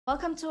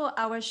Welcome to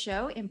our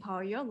show,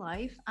 Empower Your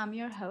Life. I'm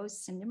your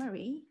host, Cindy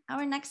Marie.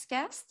 Our next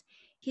guest,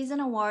 he's an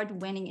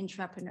award-winning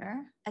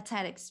entrepreneur, a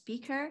TEDx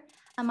speaker,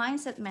 a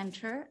mindset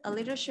mentor, a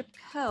leadership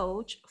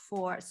coach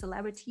for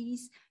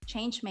celebrities,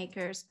 change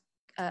makers,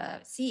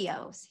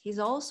 CEOs. He's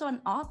also an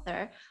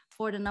author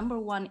for the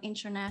 #1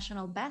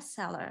 international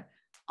bestseller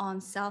on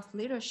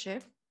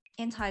self-leadership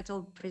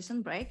entitled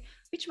Prison Break,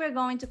 which we're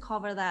going to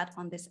cover that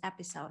on this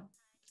episode.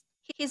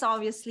 He's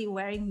obviously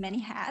wearing many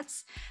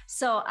hats.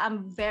 So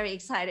I'm very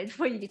excited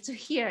for you to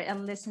hear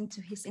and listen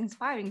to his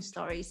inspiring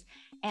stories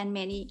and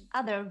many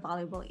other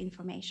valuable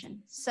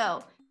information.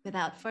 So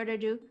without further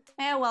ado,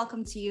 may I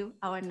welcome to you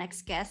our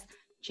next guest,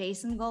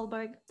 Jason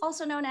Goldberg,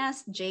 also known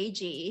as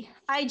JG.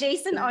 Hi,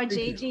 Jason, or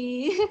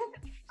JG.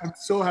 I'm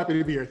so happy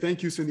to be here.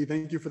 Thank you, Cindy.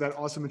 Thank you for that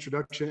awesome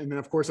introduction. And then,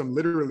 of course, I'm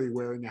literally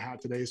wearing a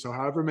hat today. So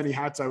however many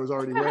hats I was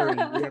already wearing,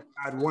 we have to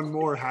add one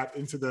more hat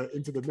into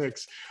the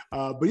mix.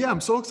 But yeah, I'm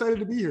so excited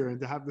to be here and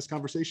to have this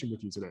conversation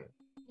with you today.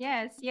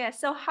 Yes.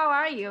 So how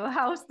are you?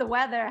 How's the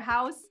weather?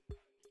 How's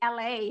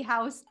LA?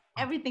 How's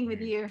everything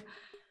with you?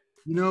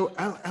 You know,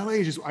 LA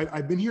is just,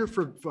 I've been here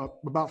for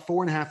about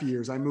 4.5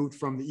 years. I moved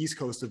from the East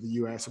Coast of the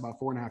US about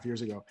 4.5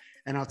 years ago.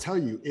 And I'll tell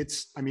you,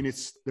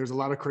 there's a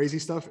lot of crazy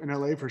stuff in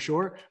LA for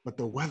sure, but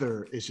the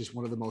weather is just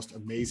one of the most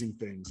amazing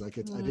things. Like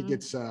I think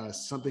it's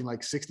something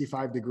like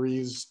 65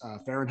 degrees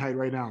Fahrenheit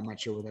right now. I'm not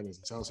sure what that is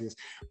in Celsius,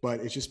 but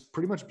it's just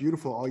pretty much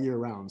beautiful all year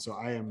round. So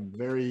I am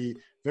very,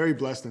 very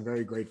blessed and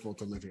very grateful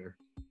to live here.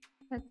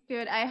 That's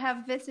good. I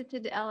have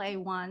visited LA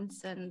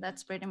once, and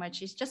that's pretty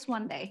much it's just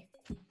one day.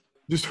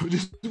 Just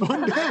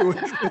one day.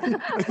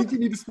 I think you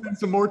need to spend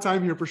some more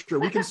time here for sure.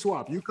 We can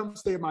swap. You come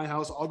stay at my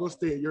house. I'll go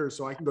stay at yours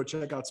so I can go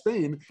check out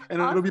Spain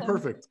and It'll be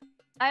perfect.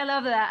 I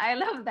love that.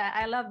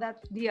 I love that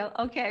deal.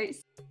 Okay.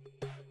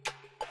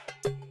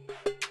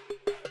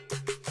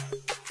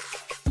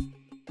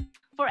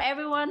 For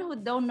everyone who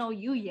don't know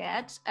you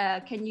yet,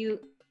 can you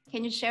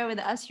share with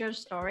us your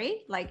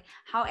story? Like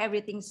how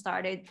everything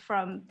started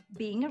from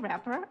being a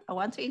rapper? I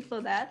want to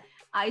include that.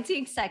 IT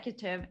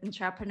executive,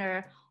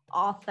 entrepreneur,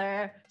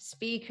 author,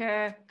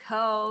 speaker,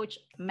 coach,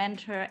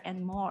 mentor,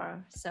 and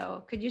more.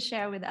 So could you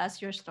share with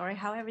us your story,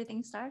 how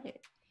everything started?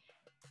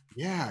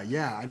 Yeah.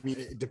 I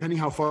mean, depending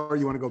how far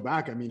you want to go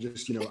back, I mean,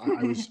 just, you know,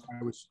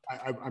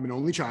 I'm an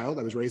only child.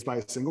 I was raised by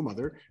a single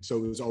mother.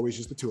 So it was always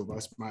just the two of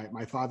us.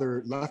 My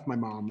father left my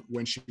mom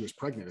when she was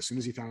pregnant. As soon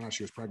as he found out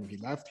she was pregnant, he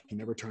left. He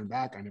never turned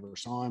back. I never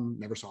saw him,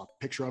 never saw a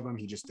picture of him.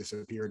 He just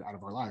disappeared out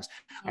of our lives.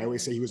 I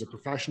always say he was a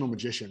professional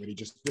magician, but he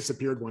just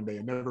disappeared one day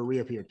and never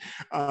reappeared.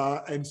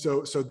 And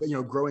so, you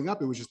know, growing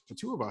up, it was just the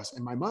two of us.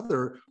 And my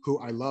mother, who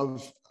I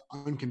love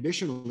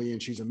unconditionally,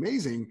 and she's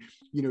amazing,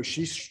 you know,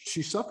 she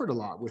suffered a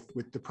lot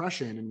with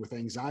depression and with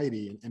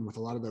anxiety and with a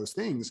lot of those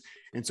things.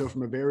 And so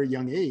from a very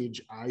young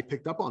age, I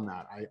picked up on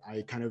that.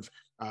 I kind of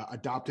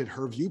adopted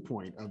her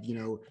viewpoint of,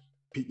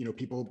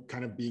 people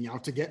kind of being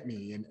out to get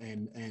me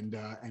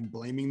and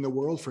blaming the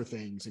world for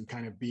things and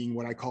kind of being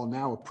what I call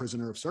now a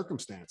prisoner of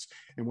circumstance.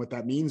 And what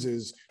that means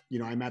is, you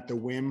know, I'm at the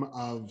whim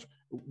of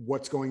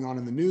what's going on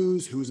in the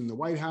news, who's in the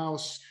White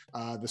House,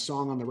 the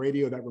song on the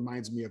radio that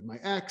reminds me of my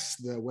ex,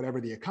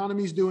 whatever the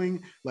economy's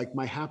doing. Like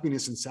my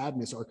happiness and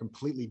sadness are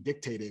completely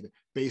dictated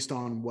based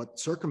on what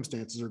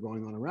circumstances are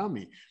going on around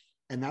me.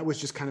 And that was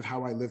just kind of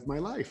how I lived my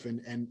life.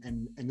 And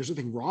there's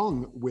nothing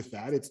wrong with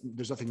that.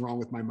 There's nothing wrong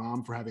with my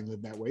mom for having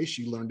lived that way.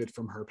 She learned it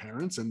from her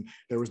parents, and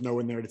there was no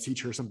one there to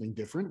teach her something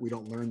different. We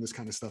don't learn this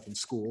kind of stuff in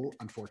school,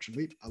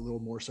 unfortunately, a little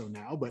more so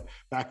now, but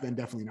back then,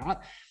 definitely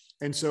not.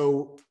 And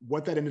so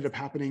what that ended up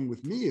happening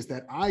with me is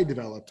that I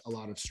developed a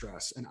lot of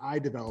stress, and I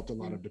developed a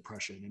lot of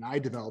depression, and I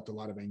developed a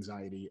lot of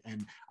anxiety,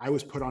 and I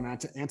was put on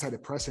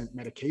antidepressant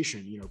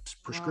medication, you know,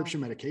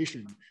 prescription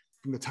medication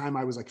from the time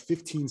I was like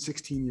 15,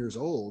 16 years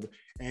old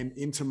and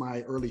into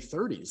my early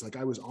 30s. Like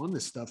I was on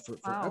this stuff for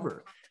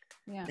forever.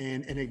 Yeah.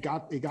 And it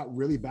got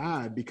really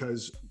bad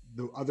because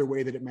the other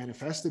way that it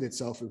manifested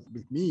itself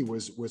with me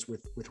was with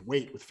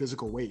weight, with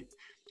physical weight.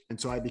 And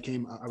so I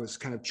was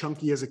kind of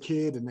chunky as a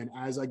kid. And then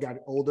as I got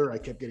older, I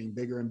kept getting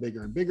bigger and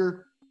bigger and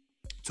bigger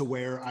to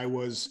where I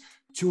was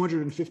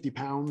 250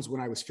 pounds when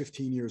I was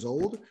 15 years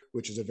old,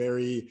 which is a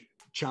very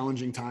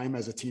challenging time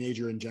as a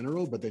teenager in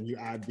general. But then you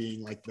add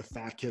being like the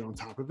fat kid on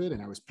top of it.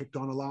 And I was picked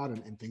on a lot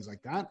and things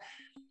like that.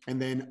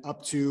 And then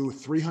up to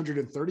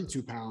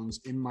 332 pounds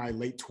in my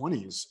late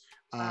 20s.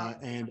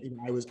 And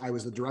I was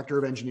the director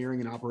of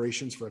engineering and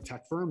operations for a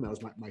tech firm. That was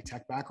my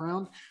tech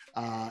background,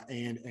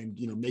 and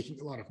you know,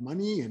 making a lot of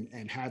money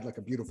and had like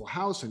a beautiful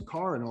house and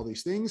car and all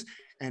these things.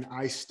 And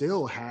I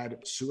still had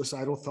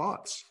suicidal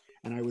thoughts,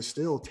 and I was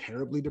still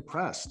terribly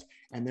depressed.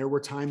 And there were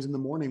times in the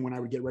morning when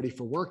I would get ready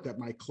for work that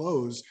my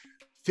clothes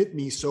fit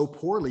me so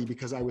poorly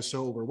because I was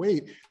so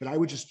overweight that I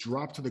would just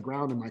drop to the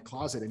ground in my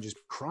closet and just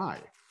cry.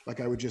 Like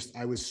I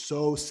was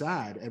so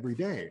sad every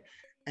day.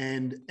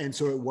 And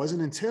so it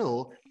wasn't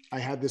until I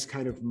had this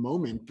kind of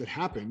moment that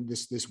happened,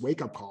 this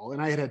wake up call.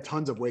 And I had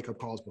tons of wake up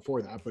calls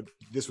before that, but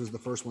this was the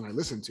first one I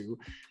listened to.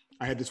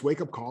 I had this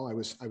wake up call. I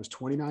was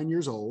 29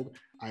 years old.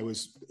 I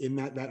was in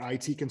that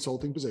IT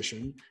consulting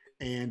position.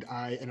 And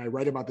I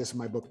write about this in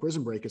my book,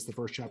 Prison Break. It's the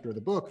first chapter of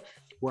the book,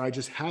 where I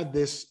just had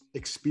this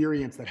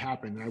experience that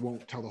happened. And I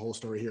won't tell the whole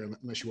story here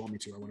unless you want me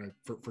to. I want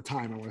to, for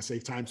time, I want to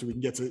save time so we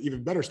can get to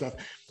even better stuff.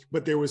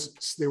 But there was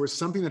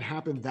something that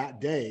happened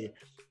that day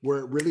where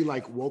it really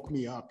like woke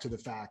me up to the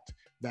fact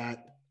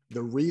that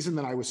the reason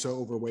that I was so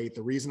overweight,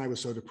 the reason I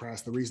was so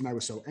depressed, the reason I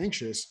was so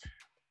anxious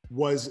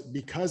was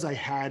because I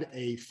had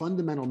a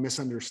fundamental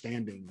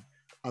misunderstanding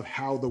of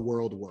how the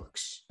world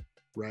works.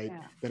 Right?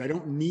 Yeah. That I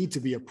don't need to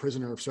be a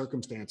prisoner of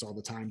circumstance all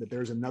the time, that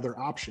there's another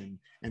option.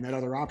 And that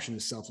other option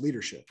is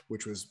self-leadership,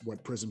 which was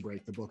what Prison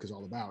Break, the book, is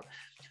all about.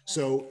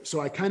 So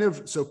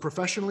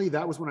professionally,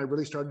 that was when I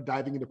really started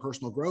diving into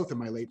personal growth in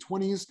my late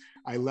 20s.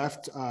 I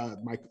left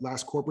my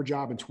last corporate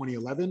job in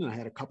 2011, and I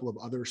had a couple of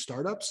other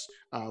startups,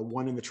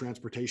 one in the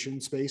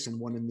transportation space and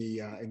one in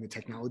the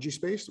technology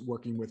space,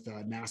 working with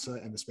NASA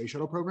and the space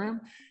shuttle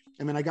program.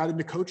 And then I got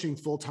into coaching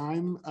full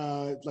time,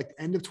 like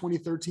end of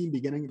 2013,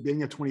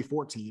 beginning of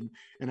 2014.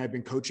 And I've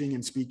been coaching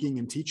and speaking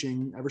and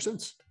teaching ever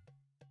since.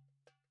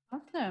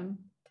 Awesome.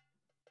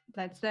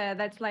 That's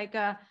like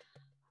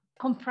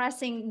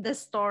compressing the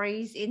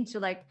stories into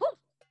like,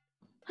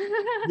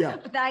 yeah.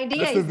 The idea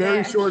that's is the very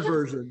there. Short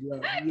version.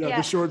 Yeah,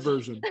 the short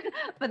version.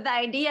 But the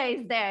idea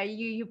is there.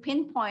 You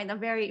pinpoint a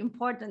very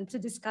important to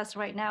discuss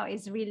right now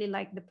is really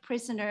like the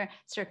prisoner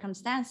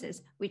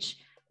circumstances, which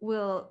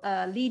will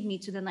lead me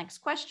to the next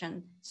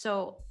question.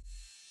 So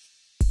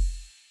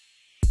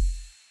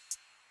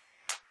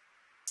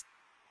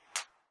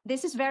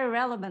this is very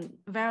relevant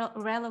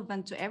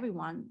to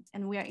everyone,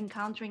 and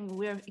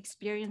we're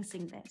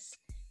experiencing this.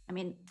 I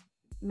mean,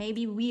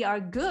 maybe we are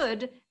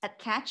good at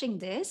catching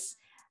this,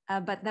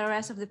 but the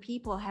rest of the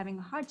people are having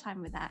a hard time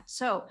with that.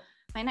 So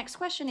my next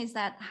question is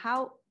that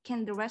how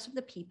can the rest of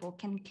the people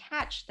can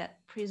catch that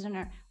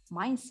prisoner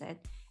mindset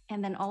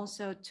and then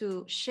also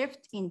to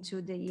shift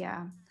into the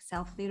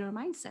self-leader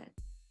mindset?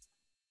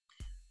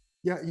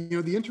 Yeah,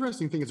 the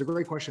interesting thing, it's a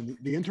great question.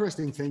 The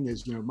interesting thing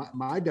is,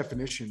 my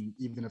definition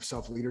even of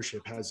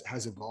self-leadership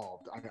has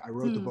evolved. I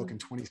wrote the book in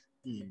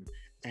 2016,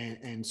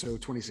 and so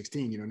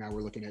 2016, now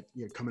we're looking at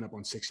coming up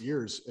on 6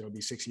 years. It'll be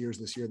 6 years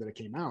this year that it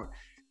came out,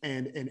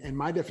 and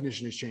my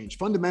definition has changed.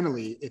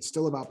 Fundamentally, it's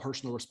still about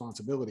personal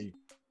responsibility,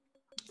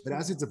 but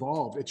as it's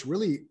evolved, it's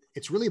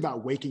really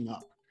about waking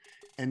up.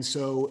 And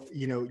so,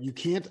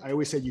 I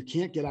always say you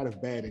can't get out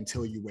of bed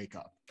until you wake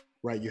up.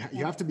 Right.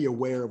 You have to be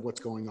aware of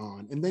what's going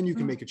on, and then you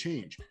can make a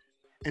change.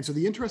 And so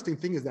the interesting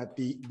thing is that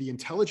the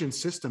intelligence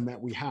system that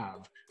we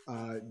have,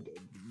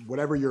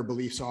 whatever your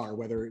beliefs are,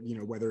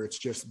 whether it's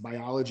just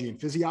biology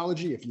and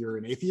physiology, if you're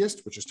an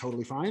atheist, which is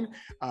totally fine,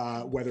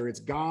 whether it's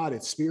God,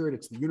 it's spirit,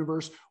 it's the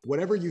universe,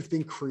 whatever you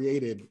think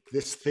created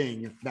this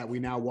thing that we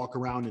now walk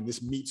around in,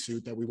 this meat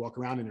suit that we walk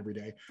around in every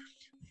day,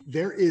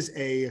 there is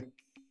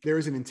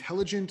an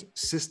intelligent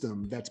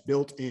system that's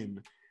built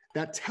in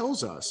that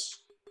tells us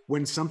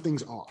when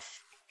something's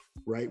off,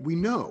 right? We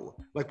know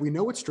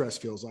what stress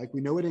feels like. We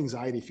know what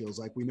anxiety feels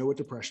like. We know what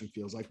depression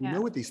feels like. We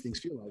know what these things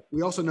feel like.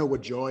 We also know what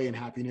joy and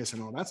happiness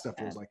and all that stuff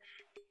feels like.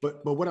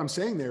 But what I'm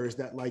saying there is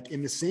that, like,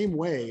 in the same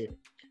way,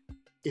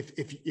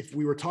 if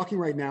we were talking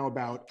right now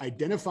about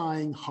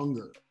identifying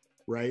hunger,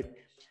 right?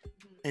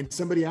 And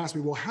somebody asked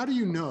me, well, how do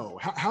you know?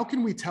 How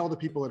can we tell the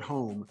people at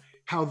home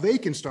how they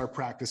can start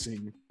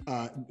practicing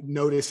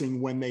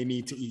noticing when they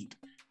need to eat?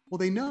 Well,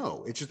 they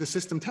know. It's just the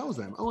system tells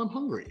them, oh, I'm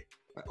hungry.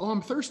 Oh,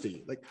 I'm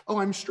thirsty. Like, oh,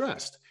 I'm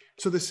stressed.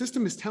 So the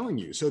system is telling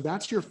you. So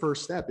that's your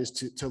first step, is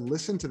to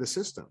listen to the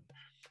system.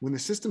 When the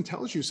system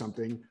tells you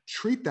something,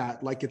 treat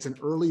that like it's an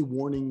early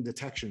warning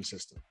detection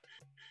system.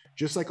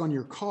 Just like on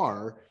your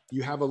car,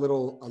 you have a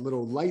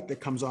little light that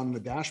comes on the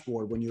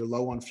dashboard when you're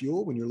low on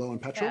fuel, when you're low on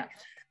petrol.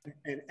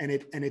 Yeah. And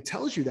it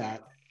tells you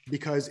that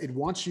because it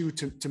wants you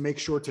to make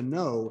sure to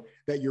know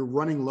that you're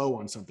running low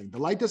on something. The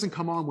light doesn't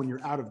come on when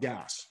you're out of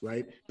gas,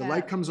 right? The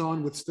light comes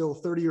on with still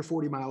 30 or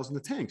 40 miles in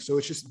the tank. So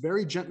it's just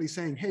very gently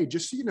saying, hey,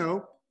 just so you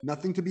know,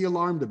 nothing to be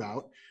alarmed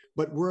about,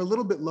 but we're a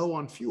little bit low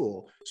on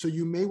fuel. So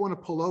you may want to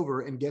pull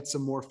over and get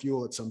some more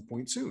fuel at some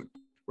point soon,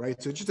 right?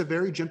 So it's just a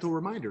very gentle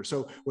reminder.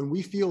 So when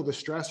we feel the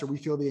stress or we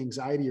feel the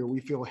anxiety or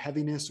we feel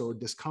heaviness or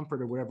discomfort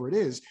or whatever it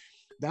is,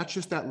 that's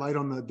just that light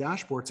on the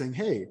dashboard saying,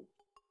 hey,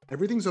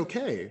 everything's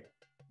okay.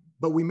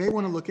 But we may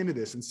want to look into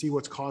this and see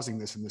what's causing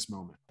this in this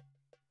moment.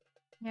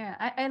 Yeah,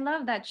 I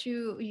love that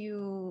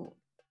you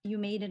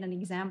made it an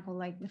example,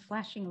 like the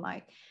flashing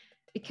light,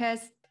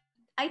 because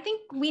I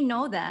think we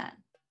know that.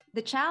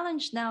 The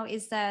challenge now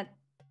is that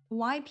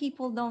why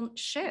people don't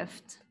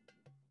shift.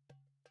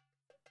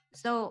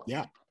 So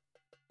yeah,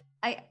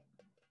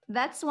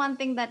 that's one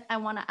thing that I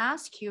want to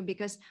ask you,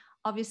 because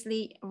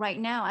obviously right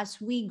now,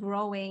 as we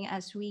growing,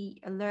 as we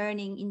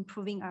learning,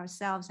 improving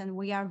ourselves, and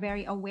we are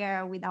very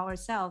aware with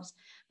ourselves,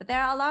 but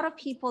there are a lot of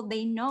people,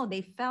 they know,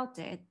 they felt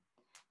it,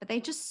 but they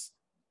just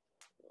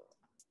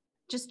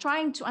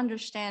trying to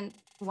understand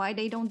why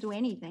they don't do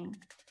anything.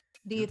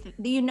 Do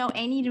you know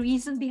any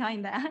reason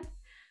behind that?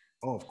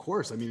 Oh, of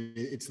course. I mean,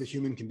 it's the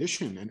human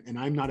condition, and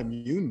I'm not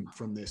immune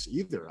from this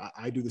either.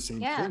 I do the same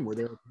thing, where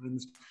there are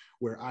times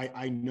where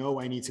I know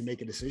I need to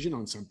make a decision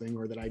on something,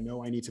 or that I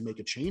know I need to make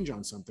a change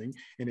on something,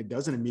 and it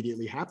doesn't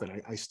immediately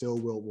happen. I still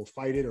will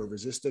fight it or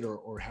resist it,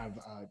 or have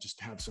just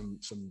have some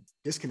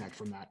disconnect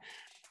from that.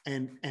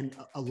 And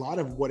a lot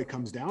of what it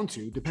comes down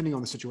to, depending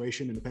on the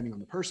situation and depending on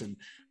the person,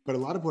 but a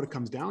lot of what it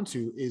comes down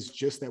to is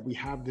just that we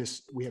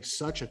have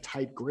such a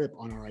tight grip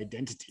on our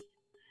identity.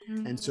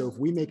 Mm-hmm. And so if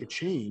we make a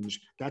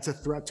change, that's a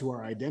threat to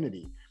our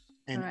identity.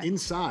 And Correct.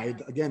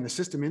 Inside, again, the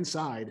system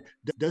inside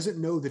doesn't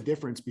know the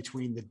difference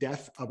between the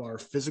death of our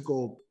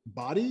physical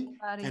body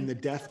and the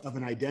death of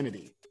an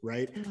identity,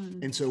 right?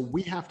 Mm. And so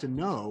we have to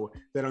know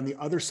that on the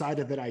other side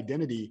of that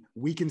identity,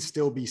 we can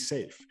still be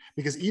safe.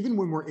 Because even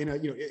when we're in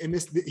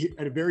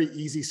a very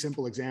easy,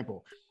 simple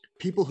example,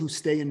 people who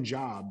stay in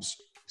jobs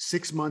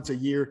 6 months, a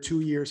year,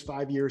 2 years,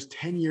 5 years,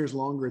 10 years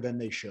longer than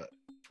they should,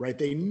 right?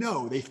 They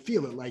know, they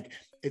feel it like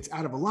it's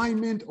out of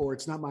alignment, or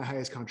it's not my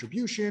highest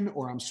contribution,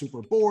 or I'm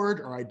super bored,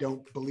 or I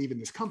don't believe in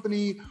this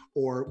company,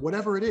 or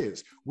whatever it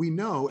is. We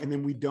know, and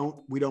then we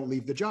don't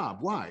leave the job.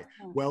 Why?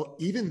 Well,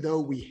 even though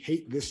we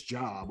hate this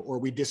job, or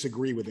we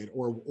disagree with it,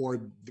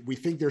 or we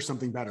think there's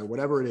something better,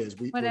 whatever it is,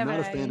 we're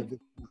not a fan of it,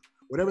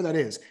 whatever that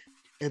is,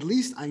 at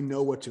least I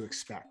know what to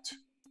expect.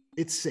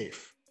 It's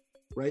safe,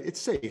 right?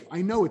 It's safe.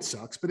 I know it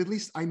sucks, but at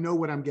least I know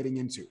what I'm getting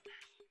into.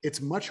 It's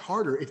much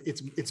harder.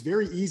 It's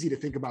very easy to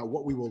think about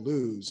what we will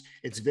lose.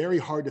 It's very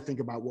hard to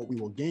think about what we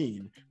will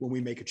gain when we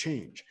make a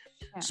change.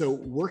 Yeah. So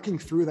working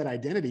through that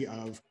identity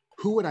of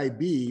who would I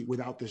be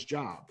without this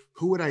job?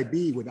 Who would I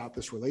be without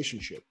this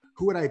relationship?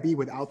 Who would I be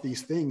without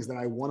these things that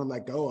I want to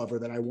let go of, or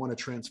that I want to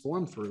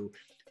transform through?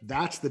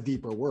 That's the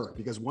deeper work,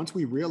 because once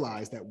we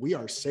realize that we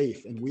are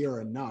safe and we are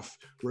enough,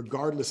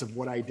 regardless of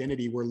what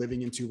identity we're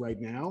living into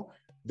right now,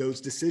 those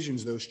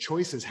decisions, those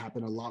choices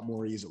happen a lot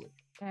more easily.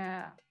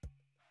 Yeah.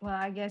 Well,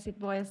 I guess it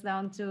boils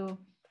down to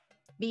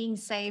being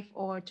safe,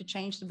 or to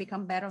change to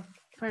become a better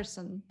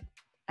person.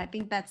 I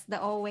think that's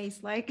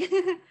always like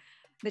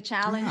the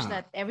challenge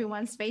that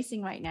everyone's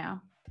facing right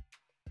now.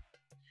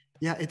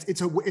 Yeah,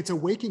 it's a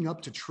waking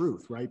up to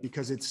truth, right?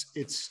 Because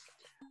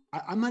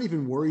I'm not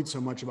even worried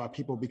so much about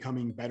people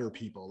becoming better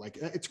people. Like,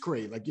 it's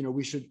great. Like,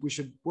 we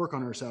should work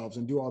on ourselves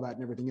and do all that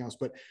and everything else.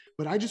 But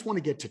I just want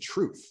to get to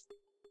truth.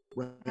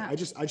 Right. Yeah. I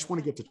just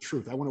want to get to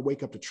truth. I want to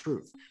wake up to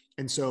truth.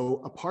 And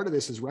so a part of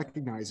this is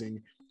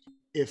recognizing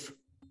if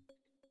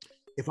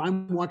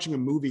I'm watching a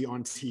movie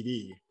on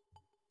TV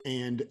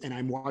and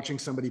I'm watching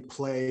somebody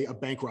play a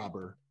bank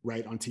robber,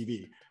 right, on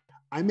TV,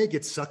 I may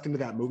get sucked into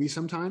that movie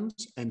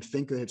sometimes and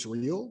think that it's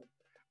real.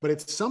 But at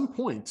some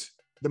point,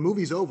 the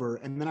movie's over,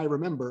 and then I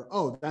remember,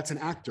 oh, that's an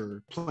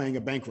actor playing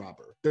a bank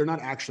robber. They're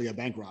not actually a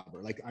bank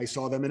robber. Like, I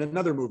saw them in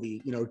another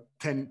movie,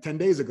 10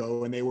 days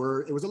ago, and it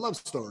was a love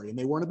story, and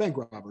they weren't a bank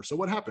robber. So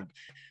what happened?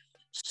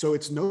 So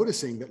it's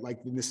noticing that, like,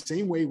 in the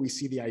same way we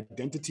see the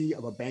identity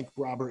of a bank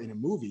robber in a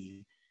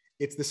movie,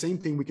 it's the same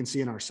thing we can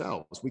see in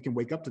ourselves. We can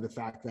wake up to the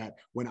fact that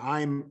when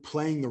I'm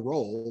playing the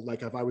role,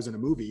 like if I was in a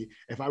movie,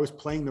 if I was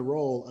playing the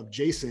role of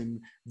Jason,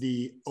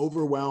 the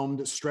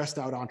overwhelmed, stressed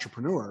out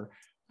entrepreneur,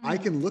 I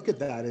can look at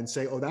that and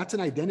say, oh, that's an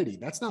identity.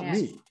 That's not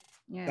me.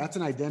 Yeah. That's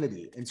an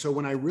identity. And so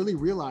when I really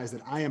realize that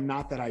I am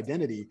not that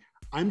identity,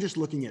 I'm just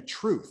looking at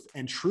truth,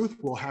 and truth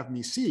will have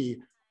me see,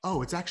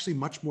 oh, it's actually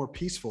much more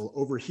peaceful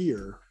over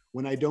here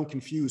when I don't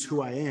confuse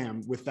who I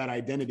am with that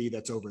identity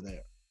that's over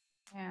there.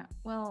 Yeah.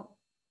 Well,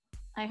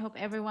 I hope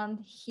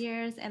everyone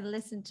hears and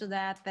listens to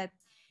that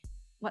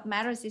what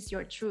matters is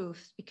your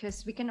truth,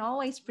 because we can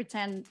always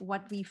pretend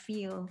what we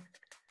feel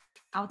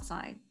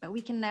outside, but we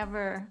can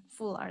never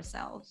fool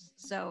ourselves.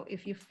 So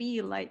if you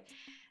feel like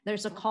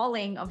there's a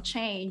calling of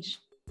change,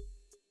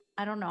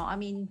 I don't know. I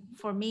mean,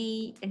 for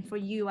me and for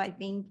you, I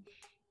think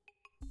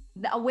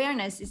the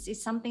awareness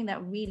is something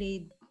that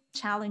really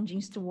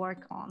challenging to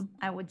work on,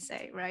 I would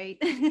say, right?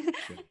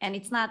 And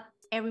it's not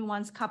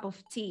everyone's cup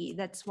of tea.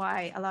 That's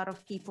why a lot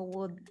of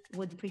people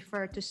would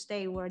prefer to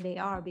stay where they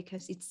are,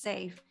 because it's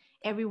safe.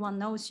 Everyone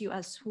knows you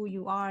as who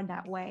you are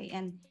that way,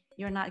 and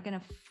you're not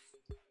gonna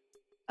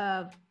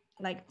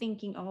like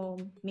thinking, oh,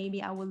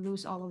 maybe I will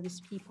lose all of these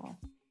people,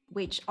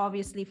 which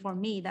obviously for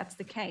me, that's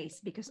the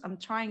case, because I'm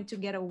trying to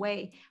get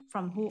away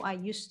from who I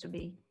used to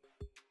be.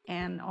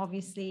 And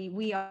obviously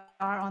we are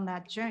on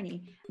that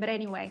journey. But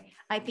anyway,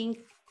 I think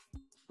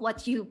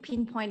what you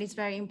pinpoint is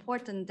very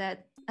important,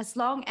 that as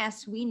long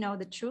as we know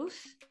the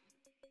truth,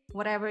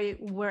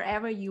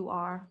 wherever you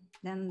are,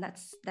 then that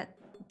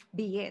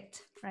be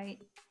it, right?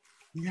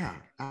 Yeah,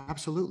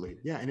 absolutely.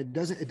 Yeah. And it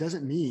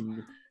doesn't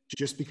mean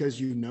just because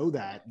you know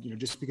that,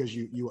 just because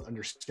you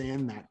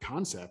understand that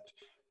concept,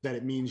 that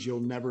it means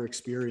you'll never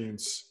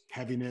experience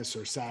heaviness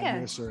or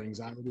sadness or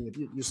anxiety.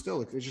 You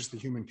still, it's just the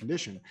human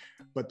condition.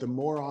 But the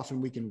more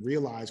often we can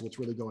realize what's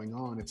really going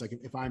on, it's like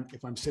if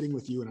I'm sitting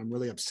with you and I'm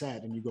really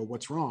upset and you go,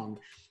 what's wrong?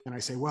 And I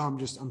say, well,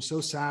 I'm so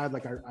sad.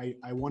 Like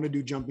I want to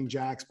do jumping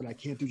jacks, but I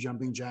can't do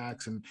jumping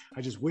jacks. And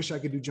I just wish I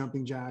could do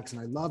jumping jacks.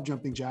 And I love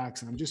jumping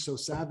jacks. And I'm just so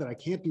sad that I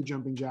can't do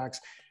jumping jacks.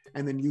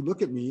 And then you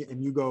look at me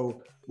and you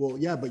go, well,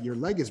 yeah, but your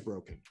leg is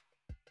broken.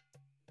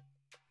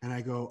 And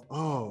I go,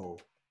 oh,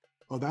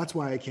 that's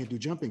why I can't do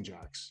jumping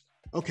jacks.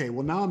 okay,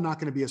 well, now I'm not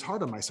going to be as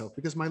hard on myself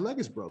because my leg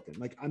is broken.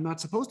 Like, I'm not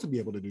supposed to be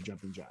able to do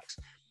jumping jacks.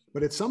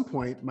 But at some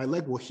point, my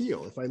leg will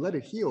heal. If I let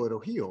it heal, it'll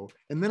heal.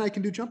 And then I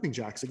can do jumping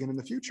jacks again in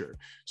the future.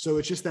 So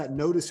it's just that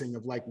noticing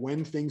of like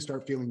when things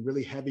start feeling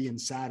really heavy and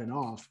sad and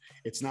off,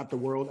 it's not the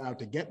world out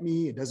to get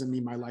me. It doesn't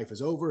mean my life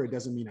is over. It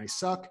doesn't mean I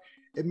suck.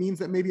 It means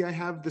that maybe I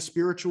have the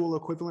spiritual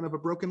equivalent of a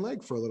broken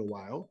leg for a little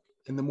while.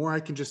 And the more I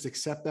can just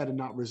accept that and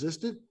not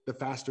resist it, the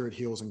faster it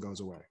heals and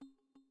goes away.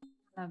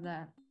 Love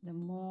that. The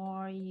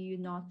more you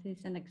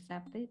notice and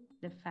accept it,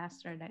 the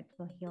faster that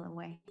will heal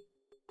away.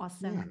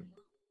 Awesome. Yeah.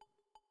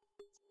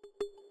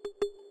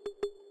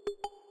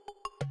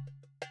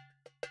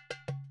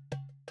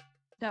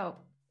 So,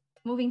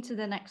 moving to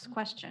the next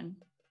question.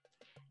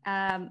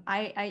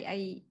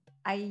 I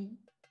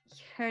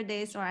heard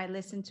this, or I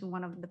listened to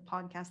one of the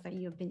podcasts that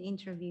you've been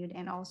interviewed,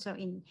 and also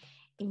in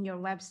your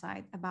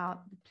website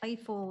about the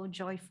playful,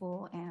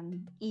 joyful,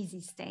 and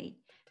easy state.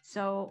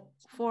 So,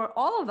 for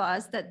all of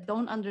us that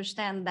don't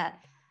understand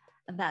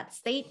that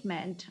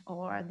statement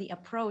or the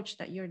approach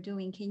that you're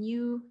doing, can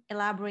you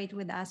elaborate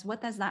with us?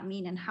 What does that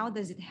mean, and how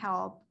does it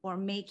help or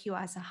make you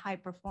as a high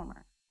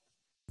performer?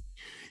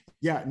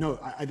 Yeah, no,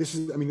 this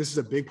is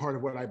a big part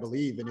of what I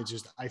believe. And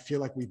I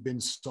feel like we've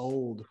been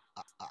sold.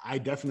 I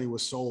definitely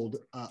was sold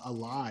a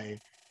lie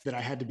that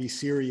I had to be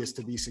serious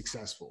to be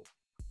successful.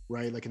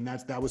 Right. Like, and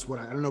that was what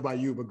I don't know about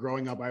you, but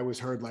growing up, I always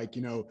heard like,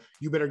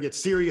 you better get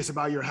serious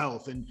about your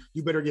health and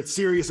you better get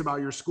serious about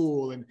your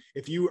school. And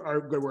if you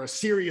were a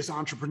serious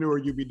entrepreneur,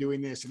 you'd be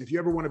doing this. And if you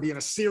ever want to be in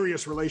a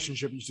serious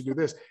relationship, you should do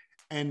this.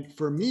 And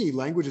for me,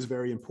 language is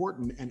very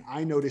important. And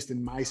I noticed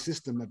in my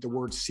system that the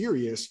word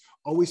serious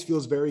always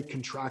feels very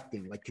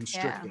contracting, like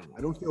constricting. Yeah.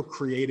 I don't feel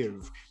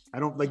creative. I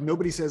don't like,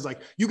 nobody says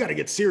like, you got to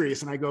get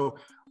serious. And I go,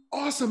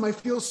 awesome. I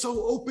feel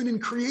so open and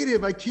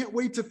creative. I can't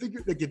wait to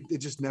figure like it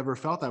just never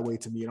felt that way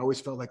to me. It always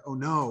felt like, oh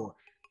no,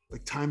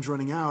 like time's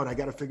running out. I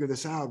got to figure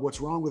this out.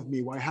 What's wrong with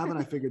me? Why haven't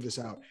I figured this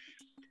out?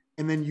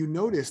 And then you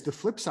notice the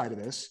flip side of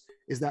this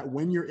is that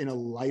when you're in a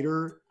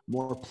lighter,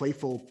 more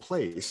playful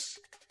place,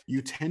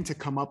 you tend to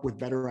come up with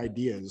better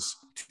ideas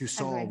to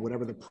solve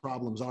whatever the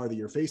problems are that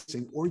you're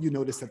facing, or you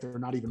notice that they're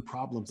not even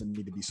problems that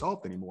need to be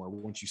solved anymore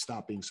once you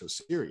stop being so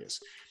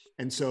serious.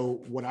 And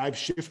so what I've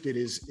shifted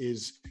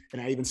is,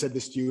 and I even said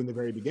this to you in the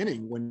very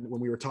beginning when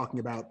we were talking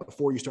about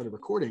before you started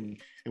recording,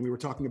 and we were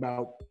talking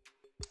about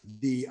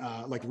the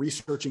like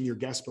researching your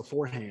guests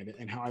beforehand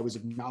and how I was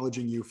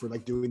acknowledging you for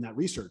like doing that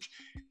research.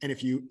 And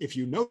if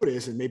you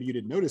notice, and maybe you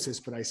didn't notice this,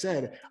 but I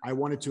said, I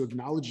wanted to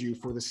acknowledge you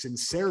for the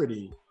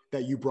sincerity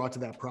that you brought to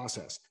that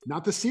process,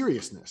 not the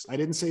seriousness. I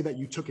didn't say that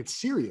you took it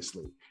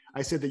seriously.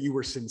 I said that you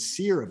were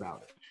sincere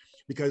about it.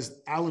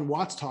 Because Alan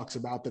Watts talks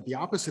about that the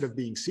opposite of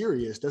being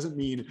serious doesn't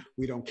mean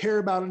we don't care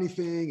about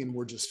anything and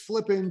we're just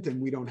flippant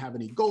and we don't have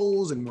any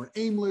goals and we're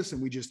aimless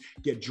and we just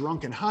get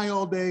drunk and high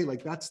all day.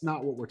 Like, that's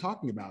not what we're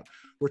talking about.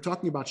 We're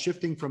talking about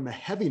shifting from the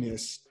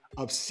heaviness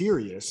of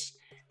serious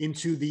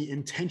into the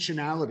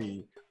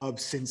intentionality of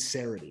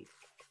sincerity,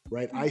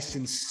 right? I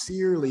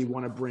sincerely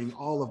want to bring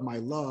all of my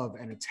love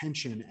and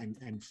attention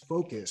and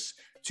focus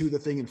to the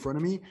thing in front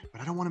of me,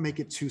 but I don't want to make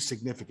it too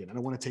significant. I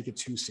don't want to take it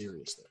too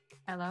seriously.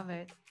 I love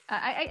it.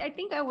 I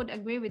think I would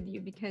agree with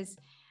you, because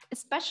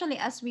especially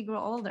as we grow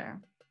older,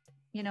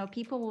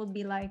 people will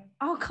be like,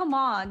 oh, come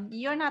on,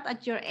 you're not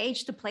at your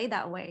age to play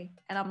that way.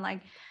 And I'm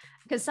like,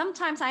 because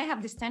sometimes I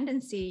have this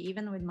tendency,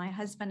 even with my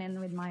husband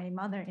and with my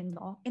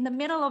mother-in-law, in the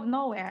middle of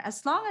nowhere,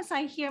 as long as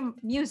I hear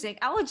music,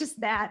 I will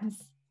just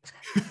dance.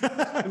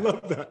 I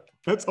love that.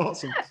 That's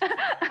awesome.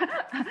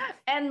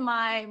 And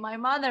my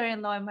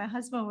mother-in-law and my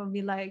husband will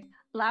be like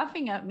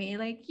laughing at me,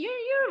 like,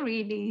 you're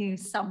really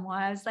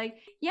someone. It's like,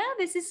 yeah,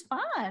 this is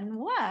fun.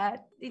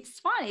 What? It's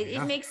fun.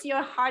 It makes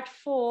your heart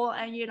full,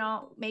 and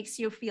makes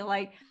you feel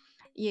like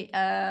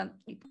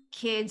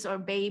kids or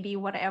baby,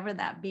 whatever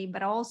that be.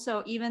 But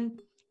also even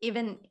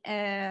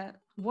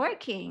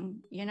working,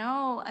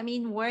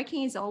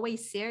 working is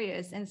always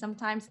serious. And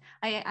sometimes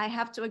I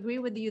have to agree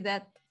with you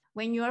that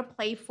when you're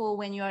playful,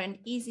 when you're in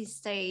easy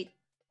state,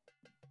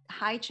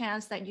 high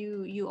chance that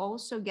you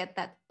also get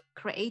that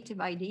creative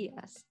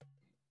ideas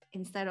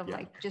instead of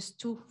like just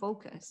too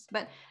focused.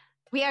 But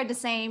we are the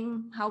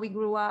same, how we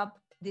grew up.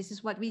 This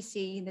is what we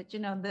see, that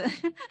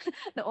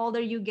the older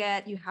you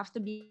get, you have to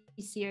be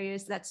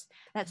serious. That's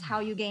how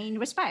you gain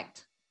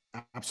respect.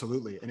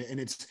 Absolutely.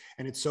 And it's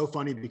so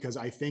funny, because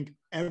I think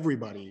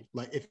everybody,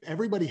 like, if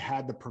everybody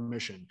had the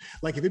permission,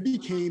 like if it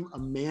became a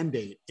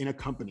mandate in a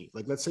company,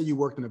 like let's say you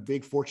worked in a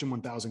big Fortune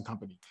 1000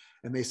 company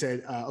and they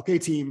said, okay,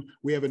 team,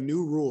 we have a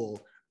new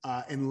rule.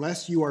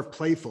 Unless you are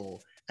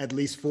playful at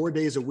least 4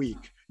 days a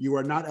week, you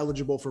are not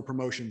eligible for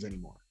promotions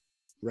anymore.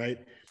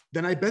 Right?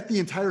 Then I bet the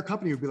entire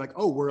company would be like,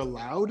 oh, we're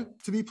allowed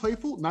to be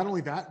playful. Not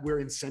only that, we're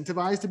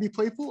incentivized to be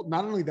playful.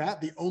 Not only that,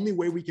 the only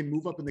way we can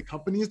move up in the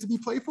company is to be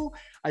playful.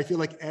 I feel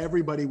like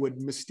everybody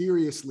would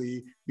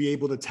mysteriously be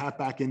able to tap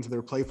back into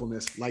their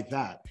playfulness like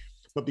that.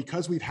 But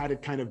because we've had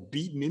it kind of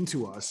beaten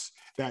into us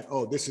that,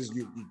 oh, this is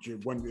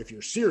if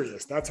you're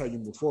serious, that's how you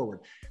move forward,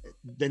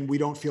 then we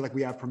don't feel like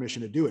we have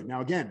permission to do it.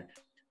 Now, again,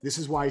 This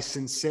is why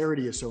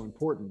sincerity is so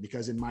important,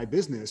 because in my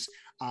business,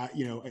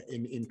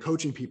 in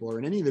coaching people or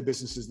in any of the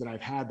businesses that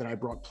I've had that I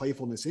brought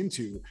playfulness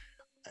into,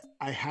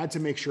 I had to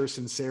make sure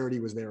sincerity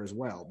was there as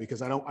well,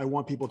 because I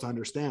want people to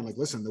understand, like,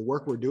 listen, the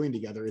work we're doing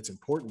together, it's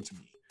important to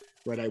me,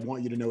 right? I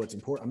want you to know it's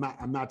important.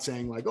 I'm not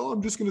saying like, oh,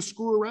 I'm just going to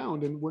screw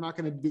around and we're not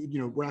going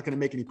to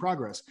make any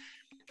progress,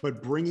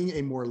 but bringing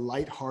a more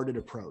lighthearted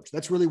approach.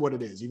 That's really what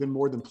it is, even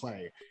more than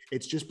play.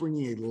 It's just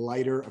bringing a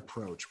lighter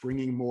approach,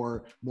 bringing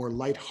more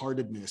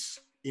lightheartedness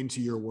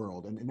into your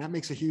world. And that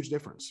makes a huge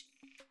difference.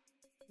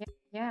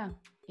 Yeah.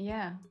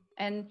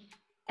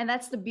 And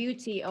that's the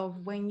beauty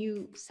of when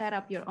you set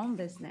up your own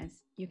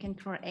business, you can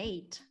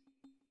create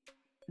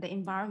the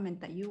environment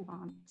that you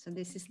want. So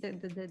this is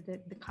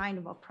the kind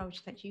of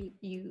approach that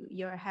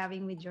you're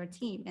having with your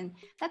team. And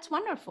that's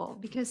wonderful,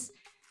 because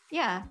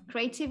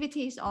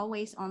creativity is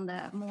always on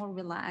the more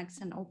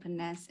relaxed and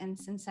openness and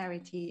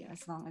sincerity,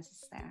 as long as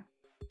it's there.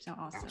 So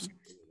awesome.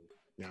 Absolutely.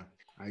 Yeah,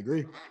 I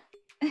agree.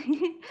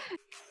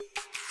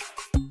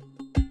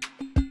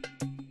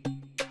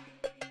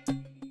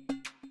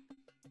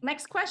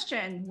 Next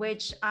question,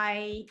 which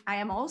I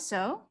am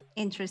also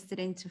interested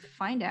in to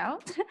find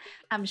out.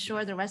 I'm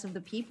sure the rest of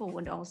the people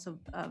would also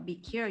be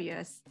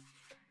curious.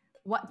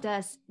 What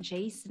does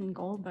Jason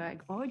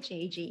Goldberg, or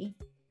JG,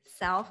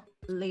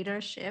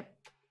 self-leadership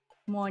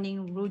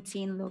morning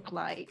routine look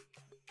like?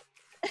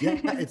 Yeah,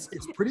 it's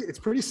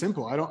pretty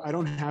simple. I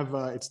don't have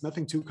it's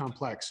nothing too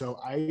complex. So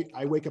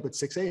I wake up at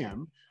 6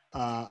 a.m.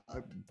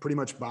 Pretty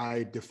much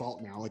by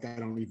default now. Like, I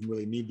don't even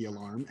really need the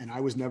alarm. And I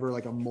was never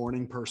like a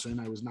morning person.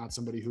 I was not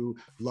somebody who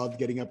loved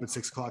getting up at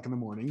 6 o'clock in the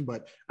morning,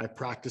 but I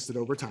practiced it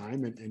over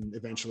time. And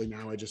eventually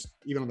now I just,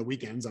 even on the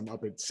weekends, I'm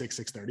up at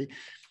 6:30.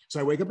 So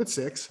I wake up at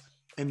 6.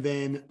 And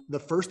then the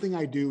first thing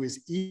I do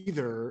is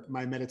either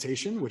my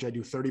meditation, which I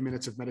do 30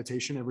 minutes of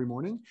meditation every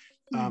morning.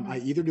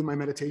 I either do my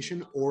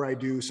meditation or I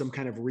do some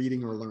kind of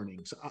reading or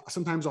learning. So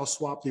sometimes I'll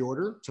swap the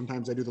order.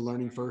 Sometimes I do the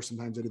learning first.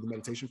 Sometimes I do the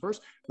meditation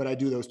first, but I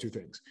do those two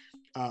things.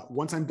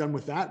 Once I'm done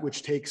with that,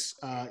 which takes,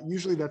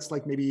 usually that's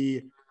like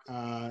maybe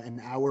an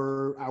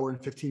hour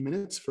and 15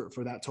 minutes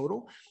for that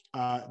total.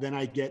 Then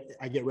I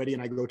get ready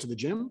and I go to the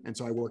gym. And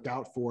so I work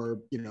out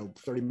for,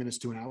 30 minutes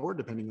to an hour,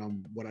 depending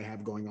on what I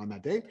have going on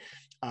that day.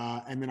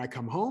 And then I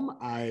come home,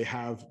 I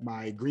have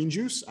my green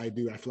juice. I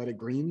do Athletic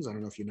Greens. I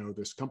don't know if you know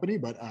this company,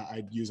 but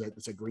I use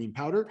it's a green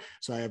powder.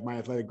 So I have my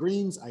Athletic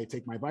Greens, I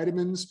take my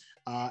vitamins,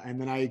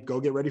 and then I go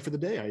get ready for the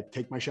day. I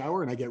take my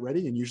shower and I get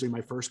ready. And usually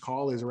my first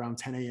call is around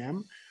 10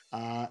 a.m.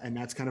 And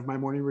that's kind of my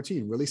morning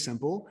routine. Really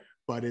simple,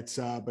 but it's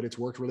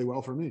worked really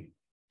well for me.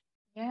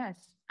 Yes,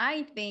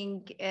 I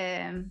think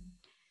the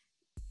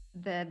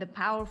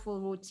powerful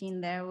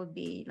routine there would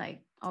be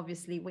like,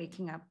 obviously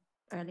waking up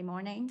early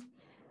morning,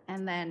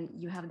 and then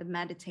you have the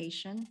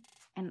meditation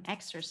and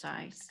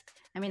exercise.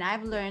 I mean,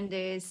 I've learned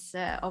this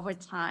over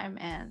time,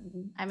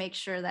 and I make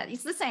sure that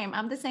it's the same.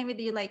 I'm the same with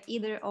you, like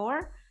either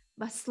or,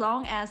 but as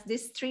long as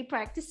these 3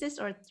 practices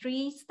or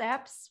 3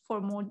 steps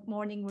for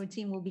morning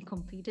routine will be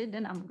completed,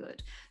 then I'm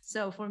good.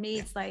 So for me,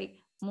 it's like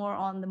more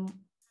on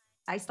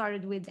I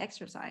started with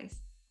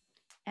exercise,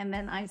 and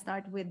then I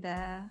start with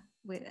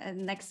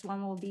next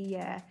one will be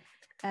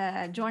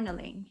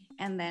journaling,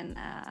 and then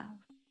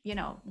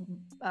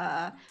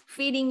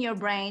feeding your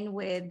brain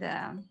with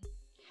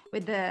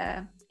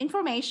the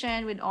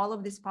information, with all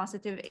of this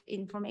positive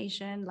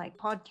information, like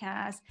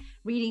podcasts,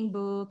 reading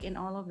book, and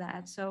all of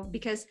that. So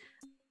because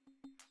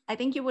I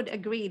think you would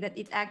agree that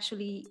it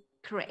actually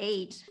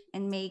create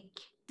and make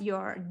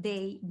your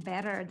day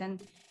better than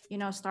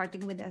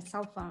starting with a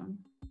cell phone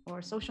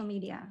or social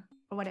media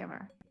or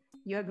whatever.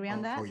 You agree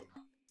on that?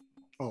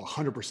 Oh,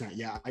 100%.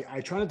 Yeah.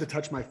 I try not to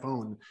touch my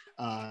phone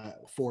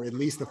for at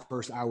least the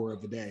first hour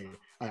of the day.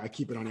 I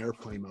keep it on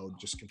airplane mode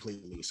just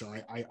completely. So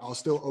I'll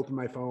still open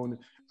my phone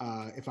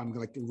if I'm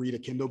like to read a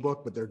Kindle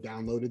book, but they're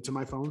downloaded to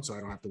my phone. So I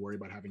don't have to worry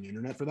about having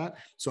internet for that.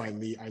 So I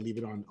leave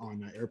it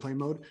on airplane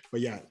mode.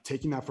 But yeah,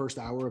 taking that first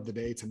hour of the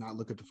day to not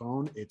look at the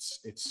phone, it's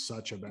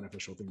such a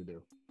beneficial thing to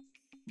do.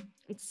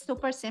 It's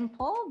super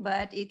simple,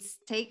 but it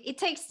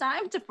takes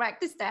time to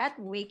practice that,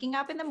 waking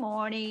up in the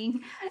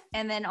morning,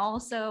 and then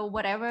also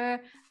whatever,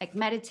 like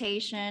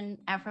meditation,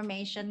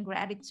 affirmation,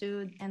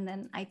 gratitude. And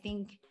then I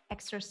think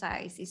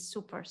exercise is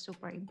super,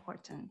 super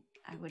important.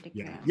 I would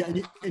agree. Yeah.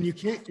 And you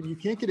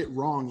can't get it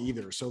wrong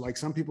either. So like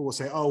some people will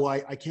say, oh,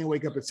 well, I can't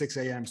wake up at 6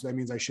 a.m. So that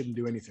means I shouldn't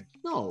do anything.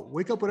 No,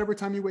 wake up whatever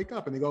time you wake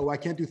up. And they go, well, I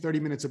can't do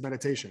 30 minutes of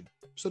meditation.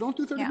 So don't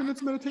do 30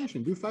 minutes of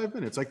meditation, do 5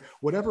 minutes. Like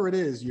whatever it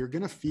is, you're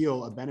going to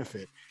feel a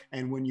benefit.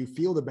 And when you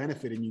feel the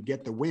benefit and you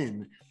get the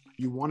win,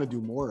 you want to do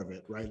more of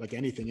it, right? Like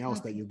anything else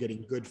that you're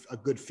getting a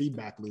good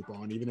feedback loop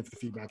on, even if the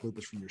feedback loop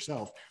is from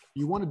yourself,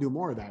 you want to do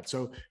more of that.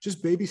 So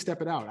just baby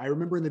step it out. I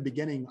remember in the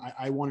beginning,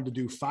 I wanted to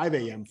do 5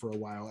 a.m. for a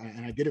while,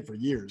 and I did it for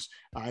years.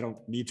 I don't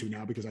need to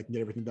now because I can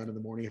get everything done in the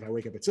morning if I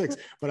wake up at 6,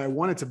 but I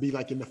wanted to be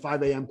like in the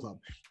 5 a.m. club.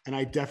 And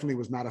I definitely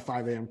was not a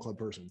 5 a.m. club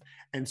person.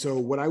 And so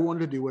what I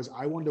wanted to do was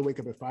I wanted to wake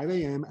up at 5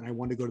 a.m. and I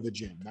wanted to go to the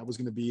gym. That was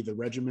going to be the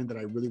regimen that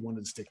I really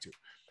wanted to stick to.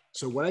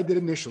 So what I did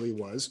initially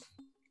was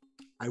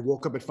I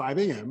woke up at 5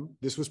 a.m.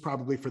 This was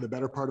probably for the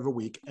better part of a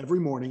week. Every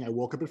morning I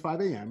woke up at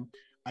 5 a.m.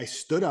 I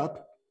stood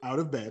up out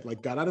of bed,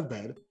 like got out of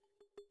bed,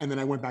 and then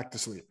I went back to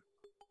sleep.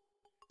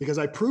 Because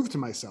I proved to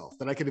myself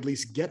that I could at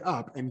least get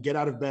up and get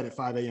out of bed at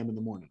 5 a.m. in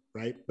the morning,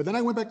 right? But then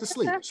I went back to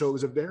sleep. So it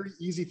was a very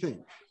easy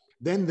thing.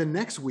 Then the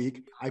next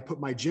week, I put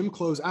my gym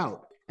clothes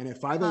out. And at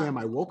 5 a.m.,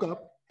 I woke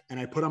up and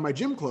I put on my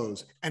gym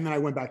clothes and then I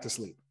went back to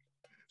sleep.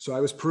 So I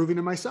was proving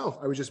to myself,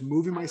 I was just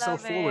moving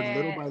myself forward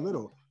little by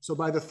little. So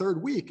by the third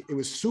week, it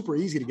was super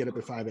easy to get up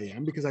at 5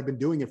 a.m. because I've been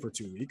doing it for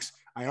 2 weeks.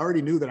 I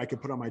already knew that I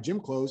could put on my gym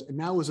clothes, and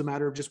now it was a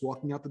matter of just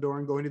walking out the door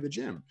and going to the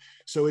gym.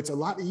 So it's a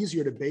lot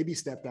easier to baby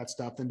step that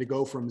stuff than to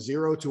go from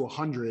 0 to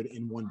 100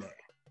 in one day.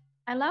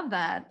 I love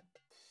that.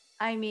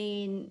 I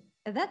mean,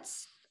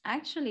 that's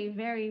actually a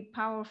very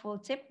powerful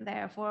tip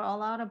there for a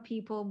lot of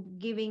people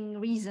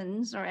giving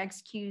reasons or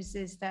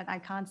excuses that I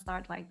can't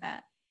start like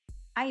that.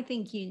 I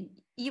think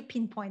you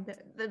pinpoint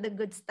the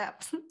good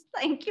steps.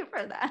 Thank you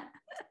for that.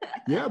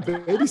 Yeah,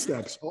 baby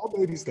steps, all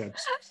baby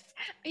steps.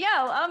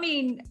 Yeah, I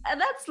mean,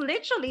 that's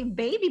literally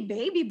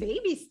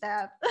baby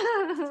step.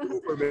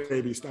 Super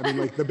baby step. I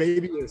mean, like the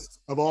babyest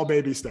of all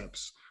baby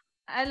steps.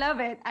 I love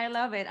it. I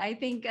love it. I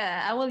think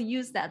I will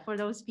use that for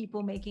those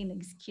people making an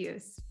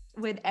excuse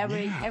with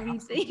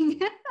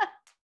everything.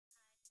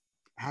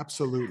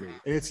 Absolutely.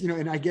 And it's,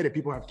 and I get it.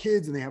 People have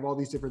kids and they have all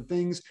these different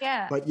things.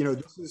 Yeah. But,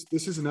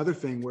 this is another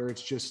thing where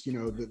it's just,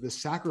 the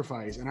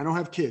sacrifice, and I don't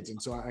have kids.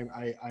 And so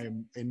I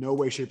am in no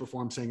way, shape or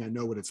form saying I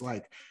know what it's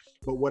like.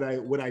 But what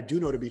I do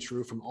know to be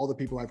true from all the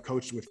people I've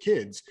coached with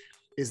kids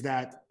is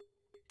that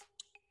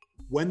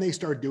when they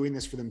start doing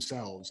this for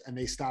themselves and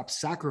they stop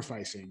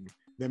sacrificing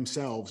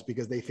themselves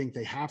because they think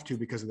they have to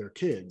because of their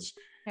kids,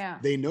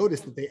 they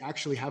notice that they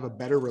actually have a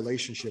better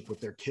relationship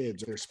with their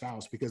kids or their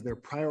spouse because they're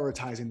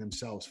prioritizing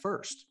themselves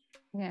first.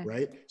 Yeah.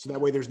 Right. So that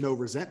way there's no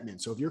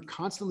resentment. So if you're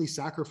constantly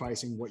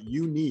sacrificing what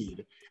you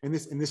need, and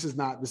this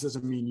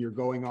doesn't mean you're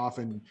going off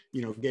and,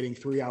 getting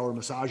 3-hour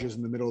massages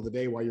in the middle of the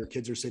day while your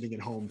kids are sitting at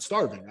home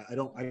starving. I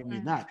don't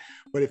mean that.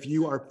 But if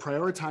you are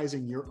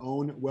prioritizing your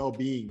own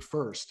well-being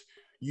first,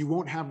 you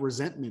won't have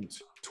resentment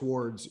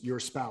towards your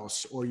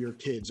spouse or your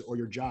kids or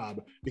your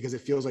job because it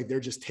feels like they're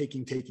just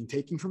taking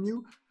from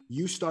you.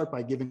 You start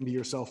by giving to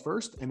yourself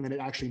first, and then it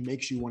actually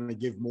makes you want to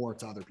give more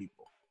to other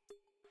people.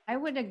 I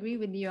would agree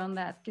with you on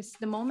that, because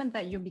the moment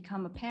that you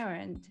become a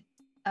parent,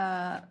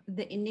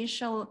 the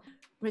initial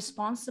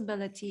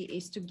responsibility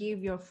is to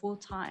give your full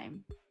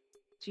time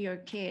to your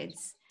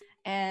kids.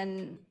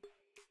 And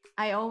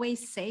I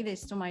always say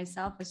this to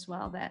myself as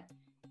well, that,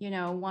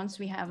 once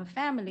we have a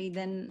family,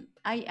 then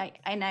I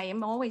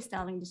am always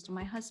telling this to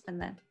my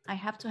husband, that I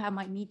have to have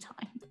my me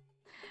time.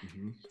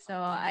 Mm-hmm. So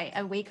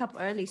I wake up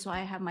early, so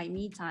I have my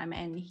me time,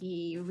 and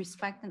he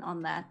respected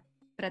on that.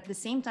 But at the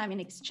same time, in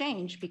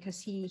exchange,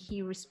 because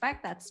he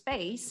respect that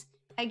space,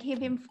 I give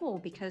him full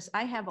because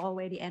I have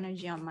already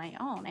energy on my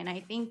own. And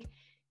I think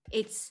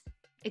it's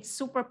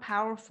super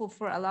powerful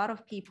for a lot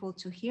of people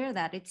to hear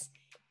that.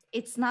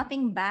 It's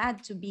nothing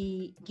bad to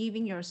be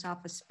giving yourself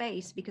a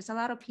space, because a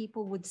lot of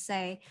people would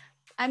say,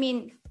 I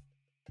mean,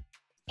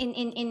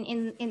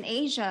 in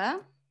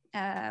Asia,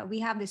 we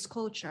have this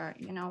culture,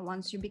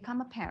 once you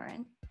become a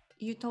parent,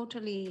 you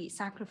totally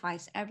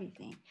sacrifice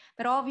everything.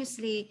 But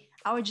obviously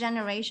our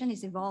generation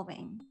is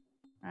evolving,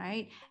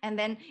 right? And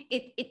then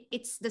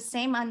it's the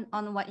same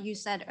on what you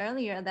said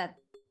earlier, that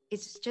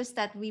it's just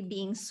that we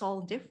being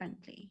sold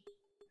differently,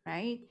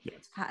 right?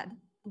 Yes.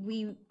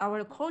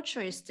 Our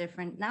culture is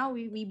different. Now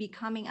we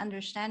becoming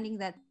understanding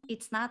that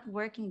it's not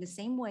working the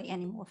same way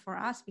anymore for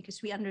us,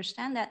 because we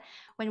understand that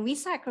when we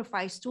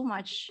sacrifice too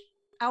much,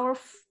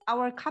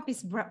 our cup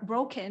is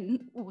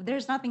broken.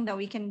 There's nothing that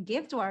we can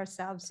give to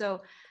ourselves.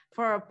 So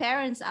for our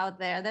parents out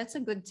there, that's a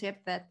good tip,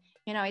 that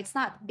it's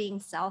not being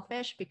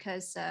selfish,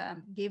 because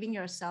giving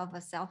yourself a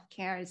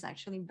self-care is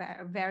actually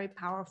very, very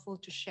powerful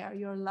to share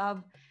your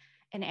love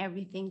and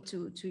everything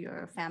to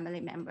your family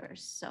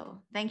members.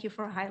 So thank you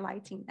for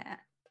highlighting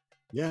that.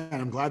 Yeah,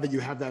 and I'm glad that you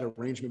have that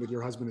arrangement with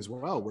your husband as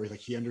well, where like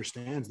he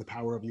understands the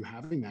power of you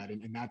having that,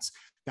 and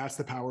that's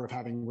the power of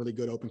having really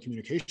good open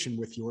communication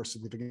with your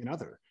significant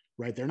other,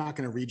 right? They're not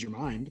going to read your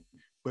mind,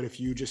 but if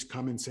you just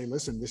come and say,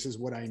 listen, this is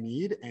what I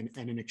need, and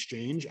in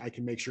exchange, I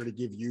can make sure to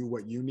give you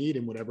what you need,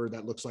 and whatever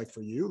that looks like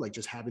for you, like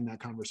just having that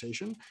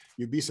conversation,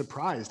 you'd be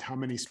surprised how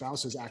many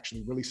spouses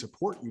actually really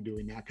support you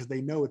doing that, because they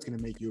know it's going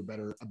to make you a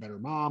better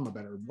mom, a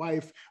better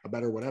wife, a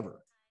better whatever.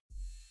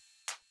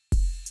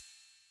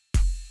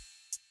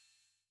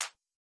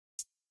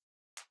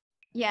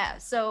 Yeah.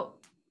 So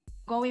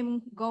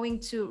going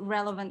to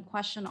relevant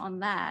question on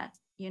that,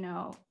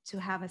 to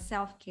have a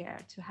self-care,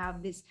 to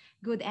have this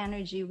good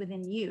energy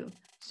within you.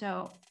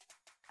 So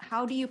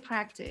how do you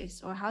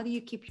practice, or how do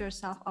you keep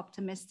yourself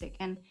optimistic,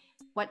 and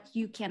what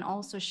you can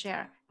also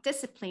share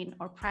discipline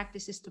or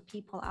practices to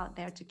people out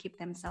there to keep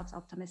themselves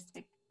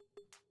optimistic?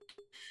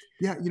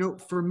 Yeah.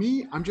 For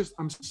me,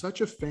 I'm such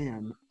a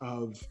fan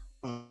of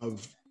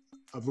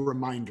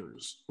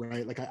reminders,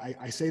 right? Like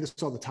I say this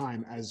all the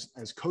time,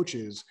 as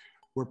coaches,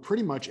 we're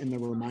pretty much in the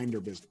reminder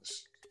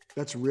business.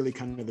 that's really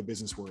kind of the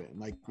business we're in.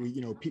 Like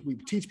we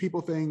teach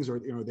people things, or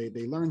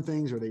they learn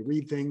things, or they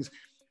read things,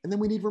 and then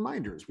we need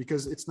reminders,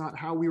 because it's not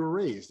how we were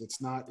raised.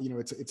 It's not,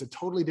 it's a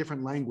totally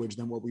different language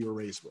than what we were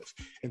raised with.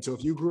 And so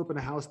if you grew up in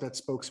a house that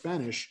spoke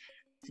Spanish,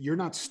 you're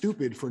not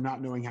stupid for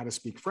not knowing how to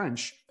speak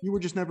French. You were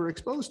just never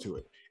exposed to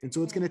it. And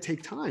so it's going to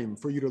take time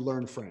for you to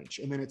learn French.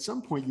 And then at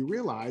some point you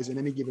realize in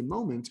any given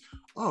moment,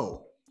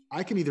 oh,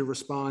 I can either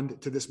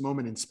respond to this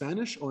moment in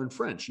Spanish or in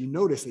French. You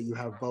notice that you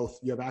have both,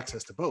 you have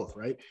access to both,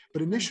 right?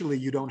 But initially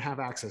you don't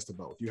have access to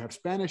both. You have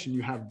Spanish and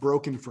you have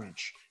broken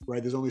French,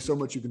 right? There's only so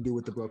much you can do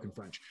with the broken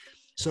French.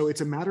 So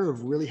it's a matter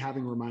of really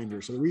having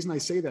reminders. So the reason I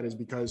say that is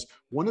because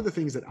one of the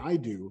things that I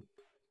do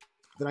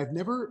that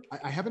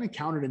I haven't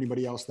encountered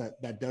anybody else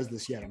that does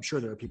this yet. I'm sure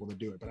there are people that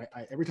do it, but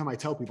every time I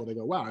tell people, they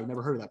go, wow, I've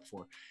never heard of that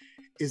before.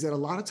 Is that a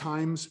lot of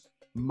times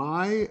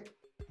my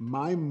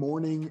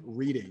morning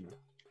reading,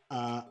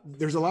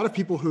 there's a lot of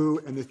people who,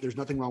 and there's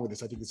nothing wrong with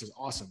this, I think this is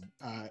awesome,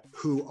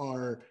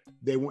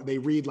 they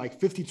read like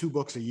 52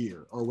 books a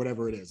year or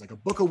whatever it is, like a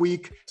book a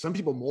week. Some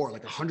people more,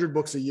 like 100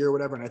 books a year or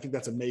whatever. And I think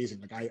that's amazing.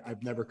 Like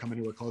I've never come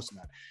anywhere close to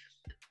that.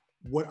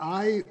 What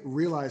I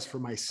realized for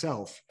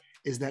myself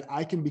is that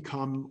I can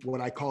become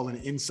what I call an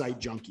insight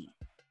junkie,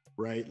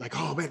 right? Like,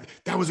 oh man,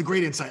 that was a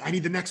great insight. I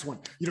need the next one.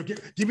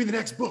 Give me the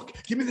next book,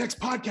 give me the next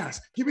podcast,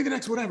 give me the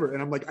next whatever.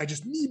 And I'm like, I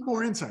just need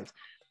more insights.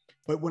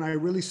 But when I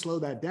really slow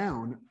that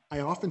down,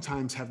 I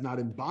oftentimes have not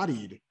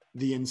embodied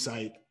the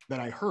insight that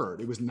I heard.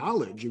 It was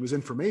knowledge, it was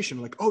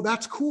information, like, oh,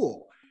 that's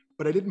cool.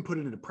 But I didn't put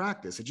it into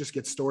practice. It just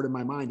gets stored in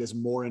my mind as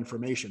more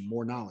information,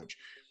 more knowledge.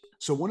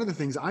 So one of the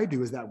things I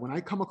do is that when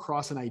I come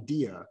across an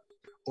idea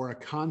or a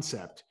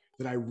concept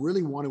that I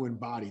really want to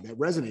embody, that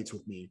resonates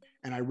with me,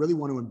 and I really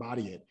want to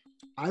embody it,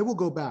 I will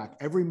go back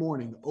every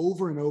morning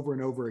over and over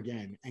and over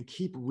again and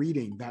keep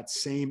reading that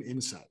same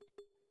insight.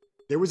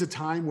 There was a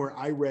time where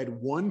I read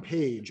one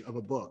page of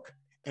a book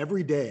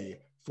every day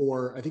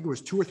for, I think it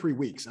was 2 or 3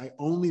 weeks. I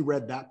only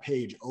read that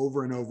page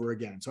over and over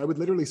again. So I would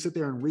literally sit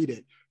there and read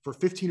it for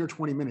 15 or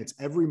 20 minutes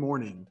every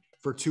morning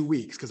for 2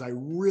 weeks, because I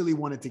really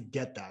wanted to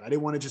get that. I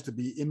didn't want it just to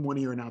be in one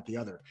ear and out the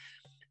other.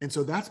 And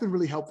so that's been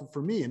really helpful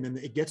for me. And then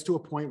it gets to a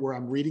point where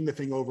I'm reading the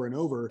thing over and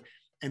over.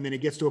 And then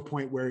it gets to a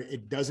point where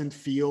it doesn't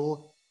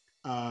feel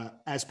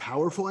as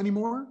powerful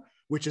anymore,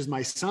 which is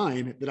my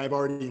sign that I've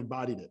already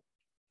embodied it,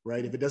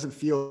 right? If it doesn't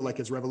feel like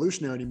it's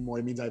revolutionary anymore,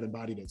 it means I've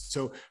embodied it.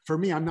 So for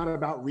me, I'm not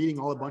about reading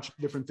all a bunch of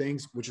different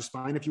things, which is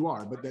fine if you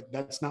are, but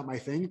that's not my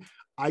thing.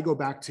 I go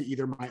back to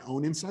either my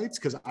own insights,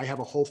 because I have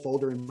a whole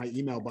folder in my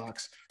email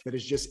box that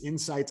is just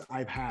insights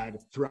I've had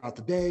throughout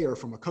the day, or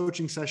from a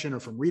coaching session, or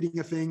from reading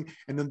a thing.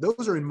 And then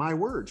those are in my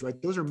words,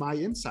 right? Those are my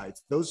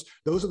insights. Those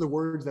are the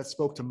words that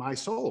spoke to my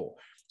soul.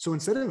 So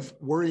instead of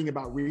worrying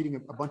about reading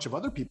a bunch of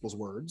other people's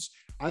words,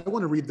 I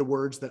want to read the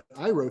words that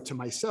I wrote to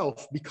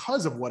myself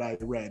because of what I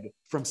read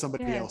from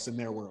somebody else in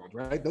their world,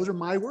 right? Those are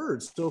my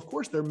words. So of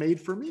course they're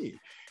made for me.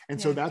 And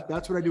so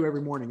that's what I do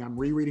every morning. I'm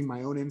rereading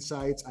my own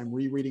insights. I'm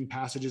rereading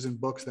passages in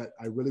books that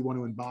I really want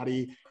to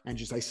embody,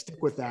 and I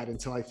stick with that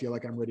until I feel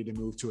like I'm ready to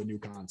move to a new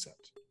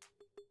concept.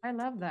 I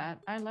love that.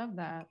 I love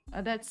that.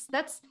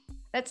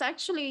 That's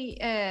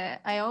actually,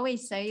 I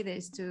always say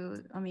this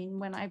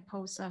when I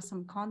post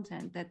some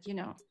content, that,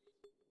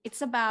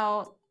 it's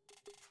about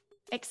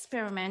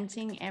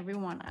experimenting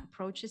everyone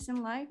approaches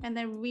in life, and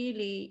then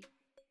really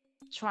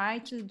try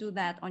to do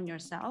that on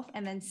yourself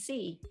and then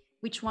see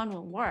which one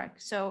will work.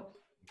 So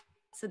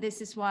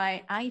this is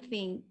why I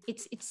think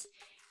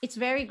it's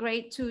very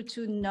great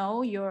to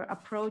know your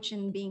approach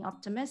in being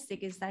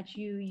optimistic, is that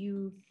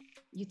you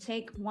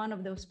take one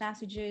of those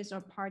passages or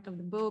part of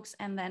the books,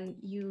 and then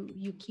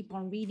you keep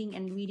on reading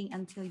and reading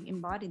until you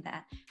embody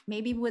that.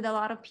 Maybe with a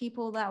lot of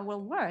people that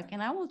will work,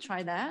 and I will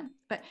try that.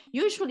 But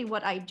usually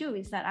what I do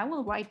is that I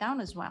will write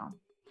down as well.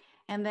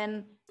 And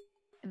then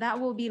that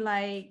will be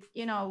like,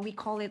 we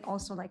call it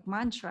also like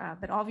mantra,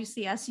 but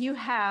obviously as you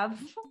have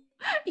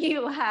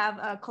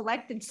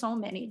collected so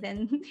many,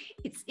 then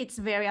it's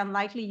very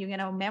unlikely you're going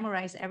to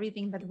memorize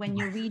everything. But when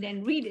you read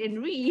and read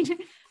and read,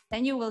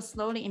 then you will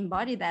slowly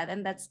embody that.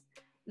 And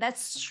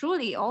that's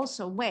truly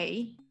also a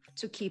way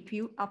to keep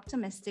you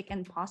optimistic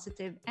and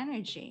positive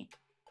energy.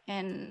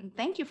 And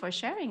thank you for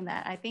sharing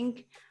that. I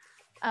think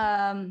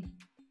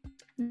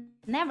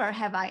never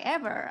have I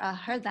ever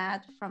heard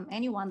that from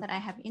anyone that I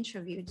have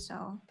interviewed.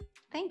 So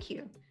thank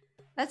you.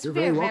 That's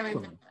very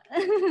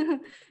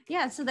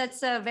yeah. So that's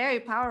very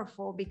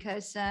powerful,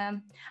 because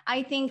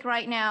I think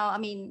right now,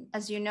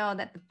 as you know,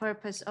 that the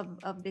purpose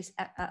of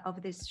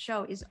this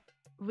show is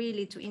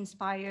really to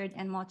inspire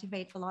and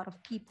motivate a lot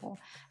of people,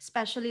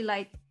 especially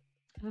like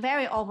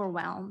very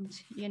overwhelmed,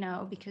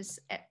 because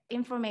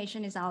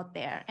information is out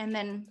there, and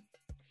then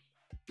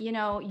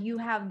you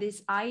have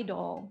this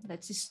idol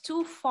that is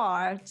too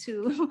far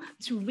to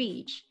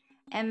reach.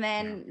 And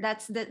then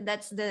that's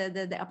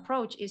the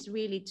approach, is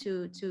really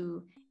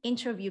to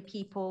interview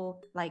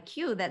people like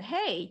you, that,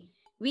 hey,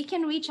 we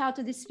can reach out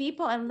to these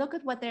people and look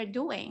at what they're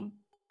doing.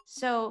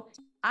 So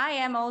I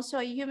am also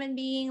a human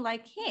being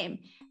like him.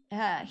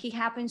 he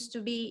happens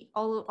to be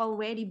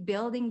already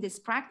building these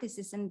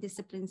practices and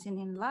disciplines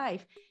in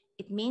life,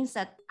 it means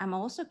that I'm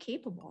also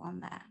capable on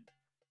that.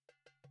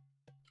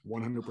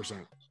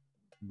 100%.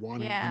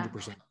 Yeah.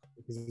 100%.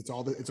 Because it's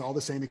all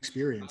the same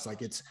experience.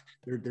 Like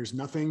there's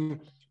nothing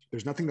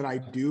that I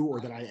do or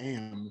that I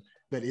am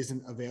that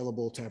isn't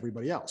available to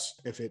everybody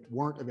else. If it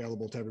weren't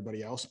available to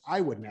everybody else,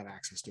 I wouldn't have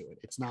access to it.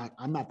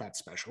 I'm not that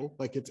special.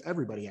 Like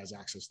everybody has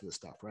access to this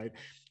stuff, right?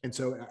 And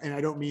so, and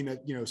I don't mean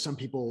that, some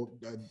people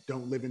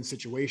don't live in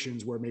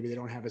situations where maybe they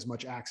don't have as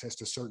much access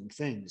to certain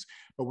things,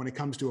 but when it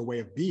comes to a way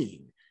of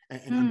being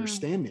and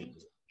understanding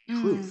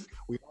truth,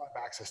 we all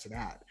have access to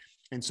that.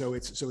 And so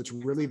it's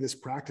really this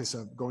practice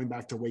of going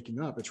back to waking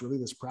up. It's really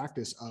this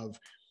practice of,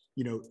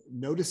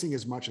 noticing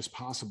as much as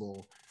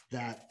possible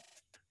that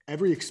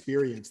every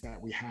experience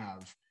that we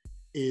have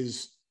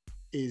is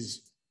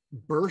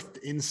birthed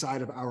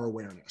inside of our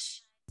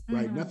awareness,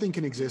 right? Nothing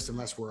can exist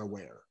unless we're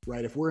aware,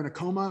 right? If we're in a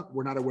coma,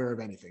 we're not aware of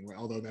anything, right?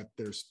 Although that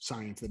there's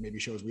science that maybe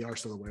shows we are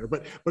still aware,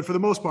 but for the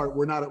most part,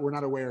 we're not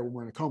aware when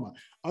we're in a coma.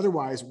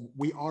 Otherwise,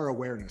 we are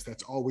awareness.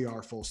 That's all we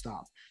are, full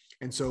stop.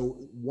 And so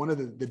one of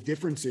the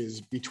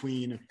differences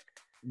between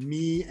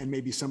me and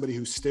maybe somebody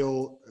who's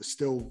still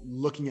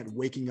looking at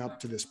waking up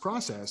to this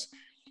process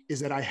is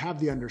that I have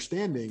the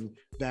understanding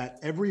that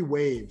every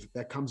wave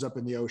that comes up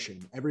in the ocean,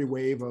 every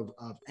wave of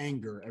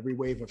anger, every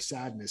wave of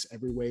sadness,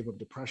 every wave of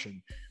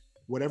depression,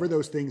 whatever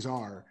those things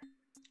are,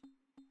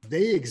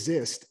 they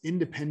exist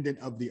independent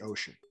of the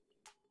ocean,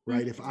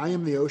 right? If I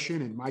am the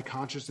ocean and my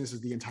consciousness is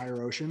the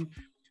entire ocean,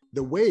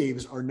 the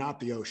waves are not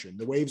the ocean.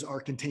 The waves are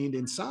contained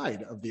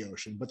inside of the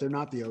ocean, but they're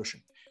not the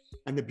ocean.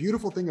 And the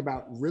beautiful thing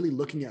about really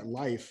looking at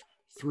life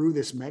through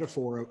this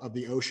metaphor of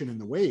the ocean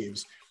and the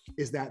waves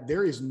is that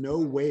there is no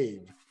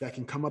wave that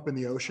can come up in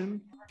the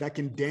ocean that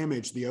can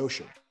damage the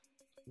ocean.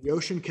 The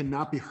ocean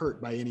cannot be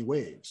hurt by any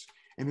waves.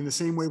 And in the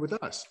same way with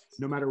us,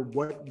 no matter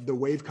what the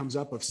wave comes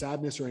up of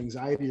sadness or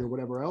anxiety or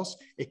whatever else,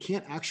 it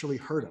can't actually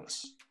hurt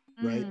us.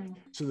 Right.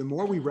 So the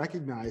more we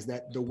recognize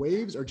that the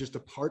waves are just a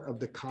part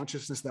of the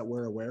consciousness that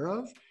we're aware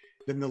of,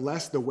 then the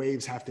less the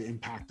waves have to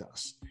impact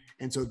us.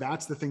 And so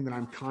that's the thing that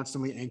I'm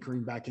constantly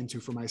anchoring back into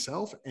for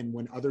myself. And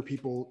when other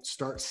people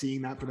start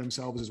seeing that for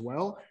themselves as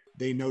well,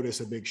 they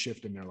notice a big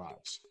shift in their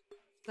lives.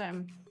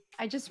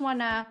 I just want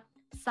to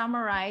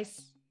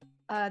summarize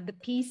the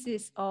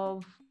pieces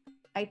of,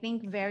 I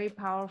think, very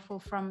powerful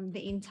from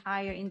the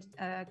entire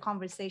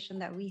conversation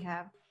that we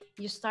have.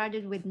 You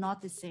started with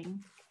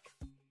noticing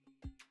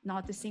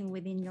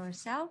within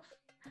yourself,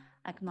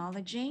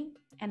 acknowledging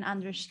and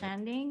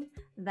understanding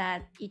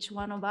that each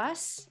one of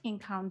us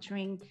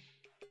encountering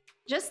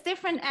just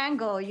different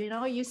angle,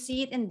 you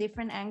see it in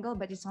different angle,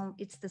 but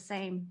it's the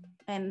same.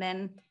 And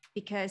then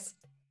because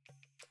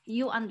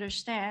you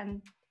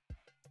understand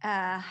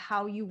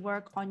how you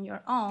work on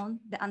your own,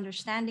 the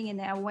understanding and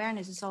the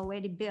awareness is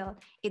already built.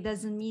 It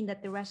doesn't mean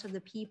that the rest of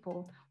the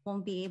people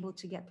won't be able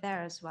to get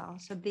there as well.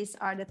 So these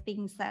are the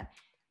things that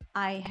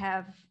I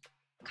have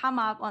come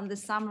up on the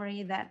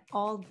summary, that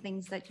all the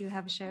things that you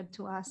have shared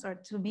to us or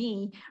to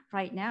me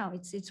right now,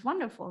 it's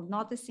wonderful.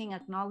 Noticing,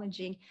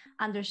 acknowledging,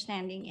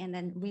 understanding, and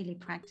then really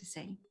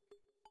practicing.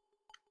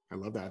 I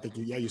love that. I think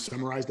you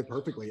summarized it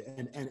perfectly.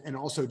 And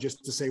also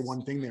just to say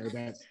one thing there,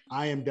 that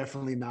I am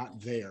definitely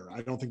not there.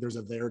 I don't think there's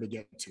a there to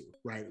get to,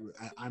 right?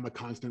 I'm a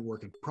constant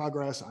work in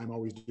progress. I'm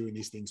always doing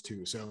these things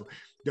too. So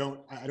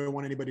I don't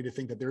want anybody to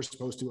think that they're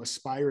supposed to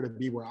aspire to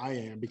be where I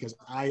am, because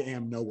I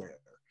am nowhere.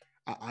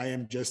 I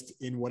am just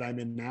in what I'm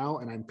in now,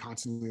 and I'm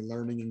constantly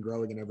learning and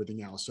growing and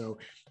everything else. So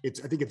I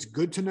think it's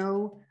good to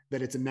know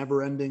that it's a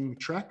never ending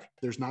trek.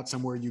 There's not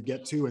somewhere you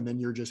get to and then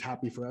you're just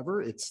happy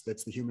forever.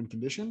 That's the human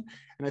condition.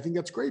 And I think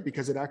that's great,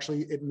 because it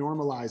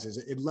normalizes,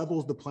 it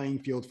levels the playing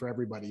field for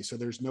everybody. So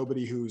there's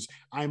nobody who's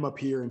I'm up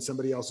here and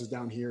somebody else is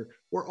down here.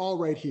 We're all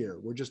right here.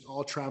 We're just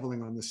all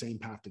traveling on the same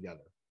path together.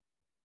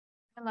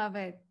 I love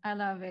it. I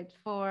love it.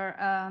 For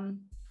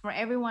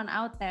everyone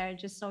out there,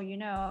 just so you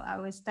know, I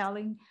was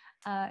telling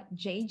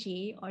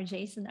JG or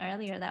Jason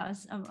earlier that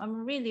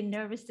I'm really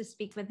nervous to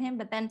speak with him,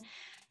 but then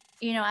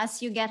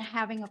as you get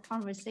having a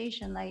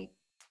conversation, like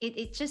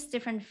it's just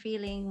different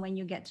feeling when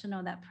you get to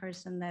know that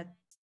person, that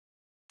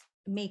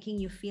making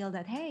you feel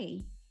that,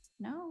 hey,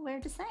 no,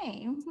 we're the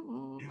same.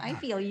 I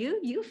feel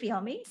you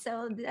feel me,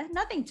 so there's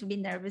nothing to be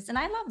nervous. And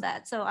I love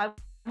that. So I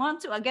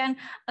want to again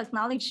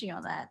acknowledge you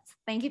on that.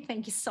 Thank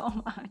you so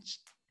much.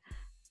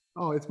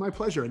 Oh, it's my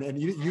pleasure.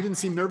 And you didn't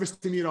seem nervous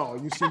to me at all.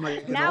 You seem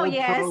like an old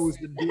yes. pro who's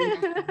been doing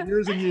it for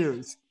years and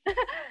years.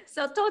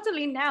 So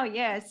totally now,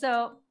 yeah.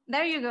 So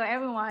there you go,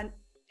 everyone.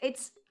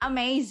 It's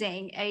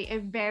amazing. A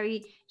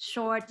very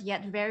short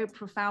yet very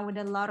profound, with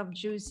a lot of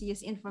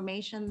juiciest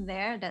information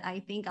there that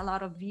I think a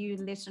lot of you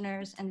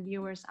listeners and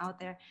viewers out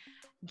there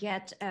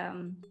get,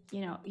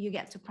 you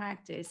get to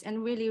practice,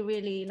 and really,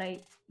 really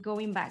like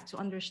going back to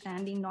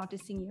understanding,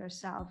 noticing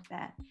yourself,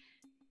 that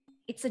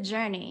it's a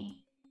journey.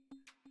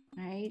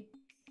 Right?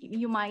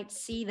 You might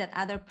see that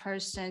other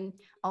person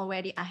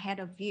already ahead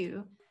of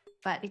you,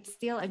 but it's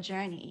still a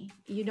journey.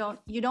 You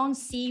don't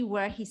see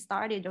where he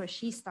started or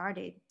she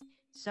started.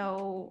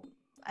 So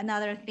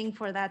another thing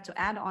for that to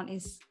add on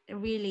is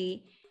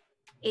really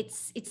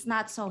it's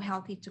not so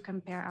healthy to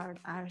compare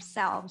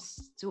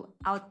ourselves to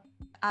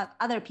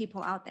other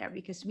people out there,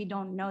 because we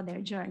don't know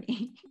their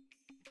journey.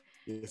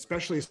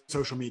 Especially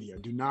social media.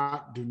 Do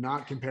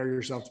not compare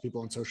yourself to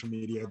people on social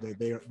media.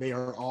 They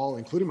are all,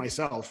 including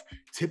myself,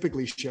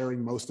 typically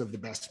sharing most of the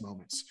best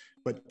moments,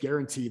 but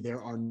guarantee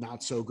there are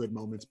not so good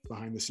moments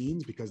behind the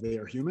scenes, because they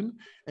are human.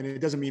 And it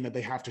doesn't mean that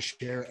they have to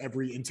share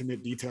every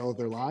intimate detail of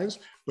their lives,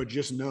 but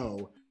just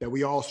know that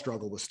we all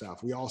struggle with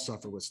stuff. We all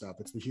suffer with stuff.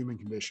 It's the human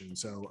condition.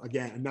 So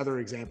again, another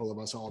example of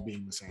us all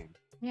being the same.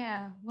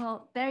 Yeah,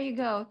 well, there you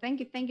go. Thank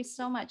you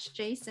so much,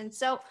 Jason.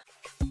 So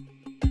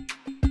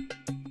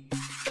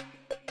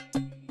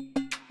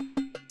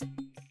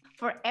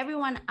for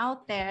everyone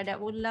out there that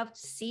would love to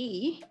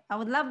see, I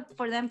would love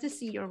for them to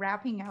see your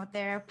rapping out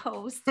there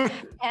post,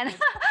 and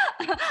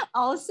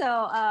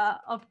also,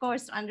 of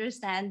course,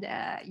 understand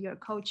your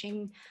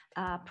coaching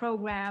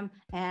program,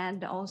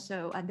 and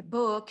also the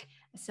book.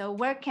 So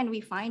where can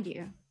we find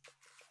you?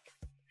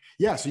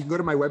 Yeah, so you can go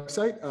to my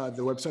website.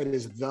 The website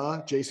is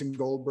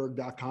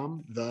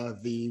thejasongoldberg.com,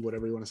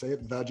 whatever you want to say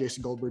it,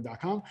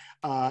 thejasongoldberg.com.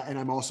 And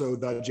I'm also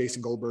the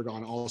Jason Goldberg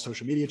on all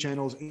social media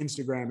channels.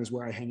 Instagram is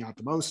where I hang out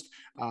the most.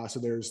 So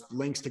there's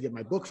links to get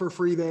my book for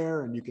free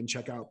there, and you can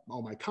check out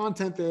all my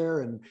content there.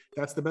 And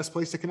that's the best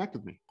place to connect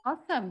with me.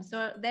 Awesome.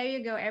 So there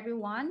you go,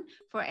 everyone.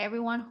 For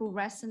everyone who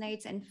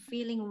resonates and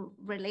feeling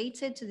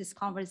related to this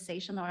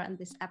conversation or in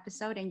this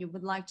episode, and you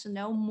would like to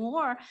know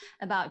more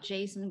about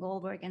Jason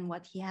Goldberg and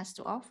what he has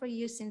to offer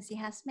you, since he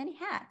has many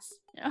hats,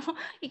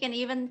 he can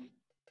even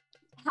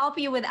help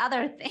you with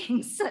other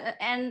things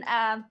and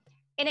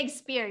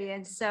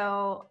inexperience.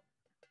 So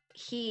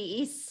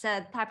he is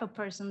a type of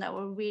person that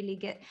will really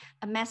get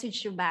a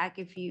message you back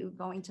if you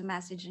going to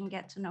message and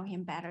get to know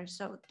him better.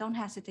 So don't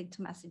hesitate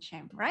to message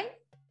him, right?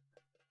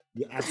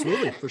 Yeah,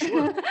 absolutely, for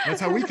sure. That's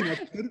how we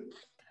connected.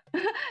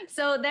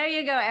 So there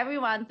you go,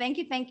 everyone. Thank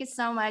you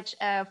so much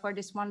for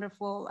this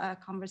wonderful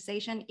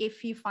conversation.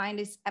 If you find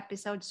this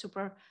episode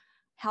super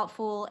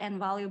helpful and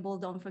valuable,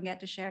 don't forget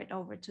to share it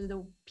over to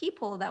the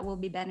people that will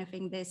be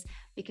benefiting this,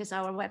 because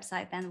our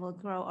website then will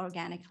grow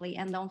organically.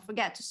 And don't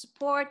forget to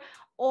support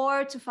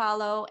or to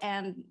follow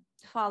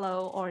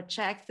or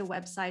check the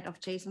website of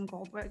Jason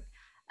Goldberg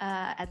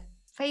at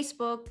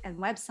Facebook and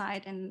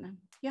website. And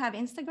you have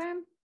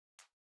Instagram?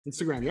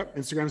 Instagram, yep.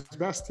 Instagram's the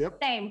best, yep.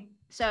 Same.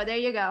 So there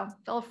you go.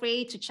 Feel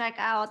free to check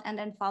out and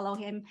then follow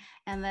him,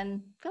 and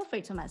then feel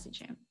free to message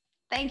him.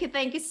 Thank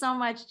you so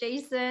much,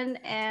 Jason,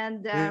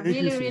 and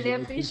really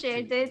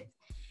appreciate it.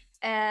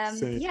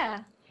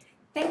 Yeah.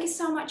 Thank you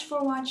so much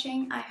for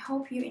watching. I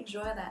hope you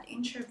enjoy that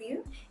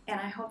interview, and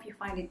I hope you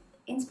find it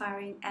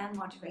inspiring and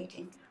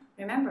motivating.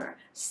 Remember,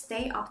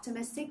 stay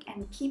optimistic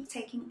and keep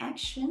taking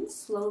action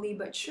slowly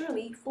but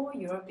surely for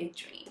your big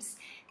dreams.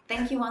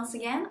 Thank you once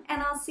again,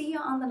 and I'll see you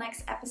on the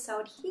next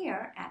episode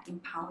here at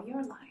Empower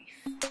Your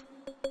Life.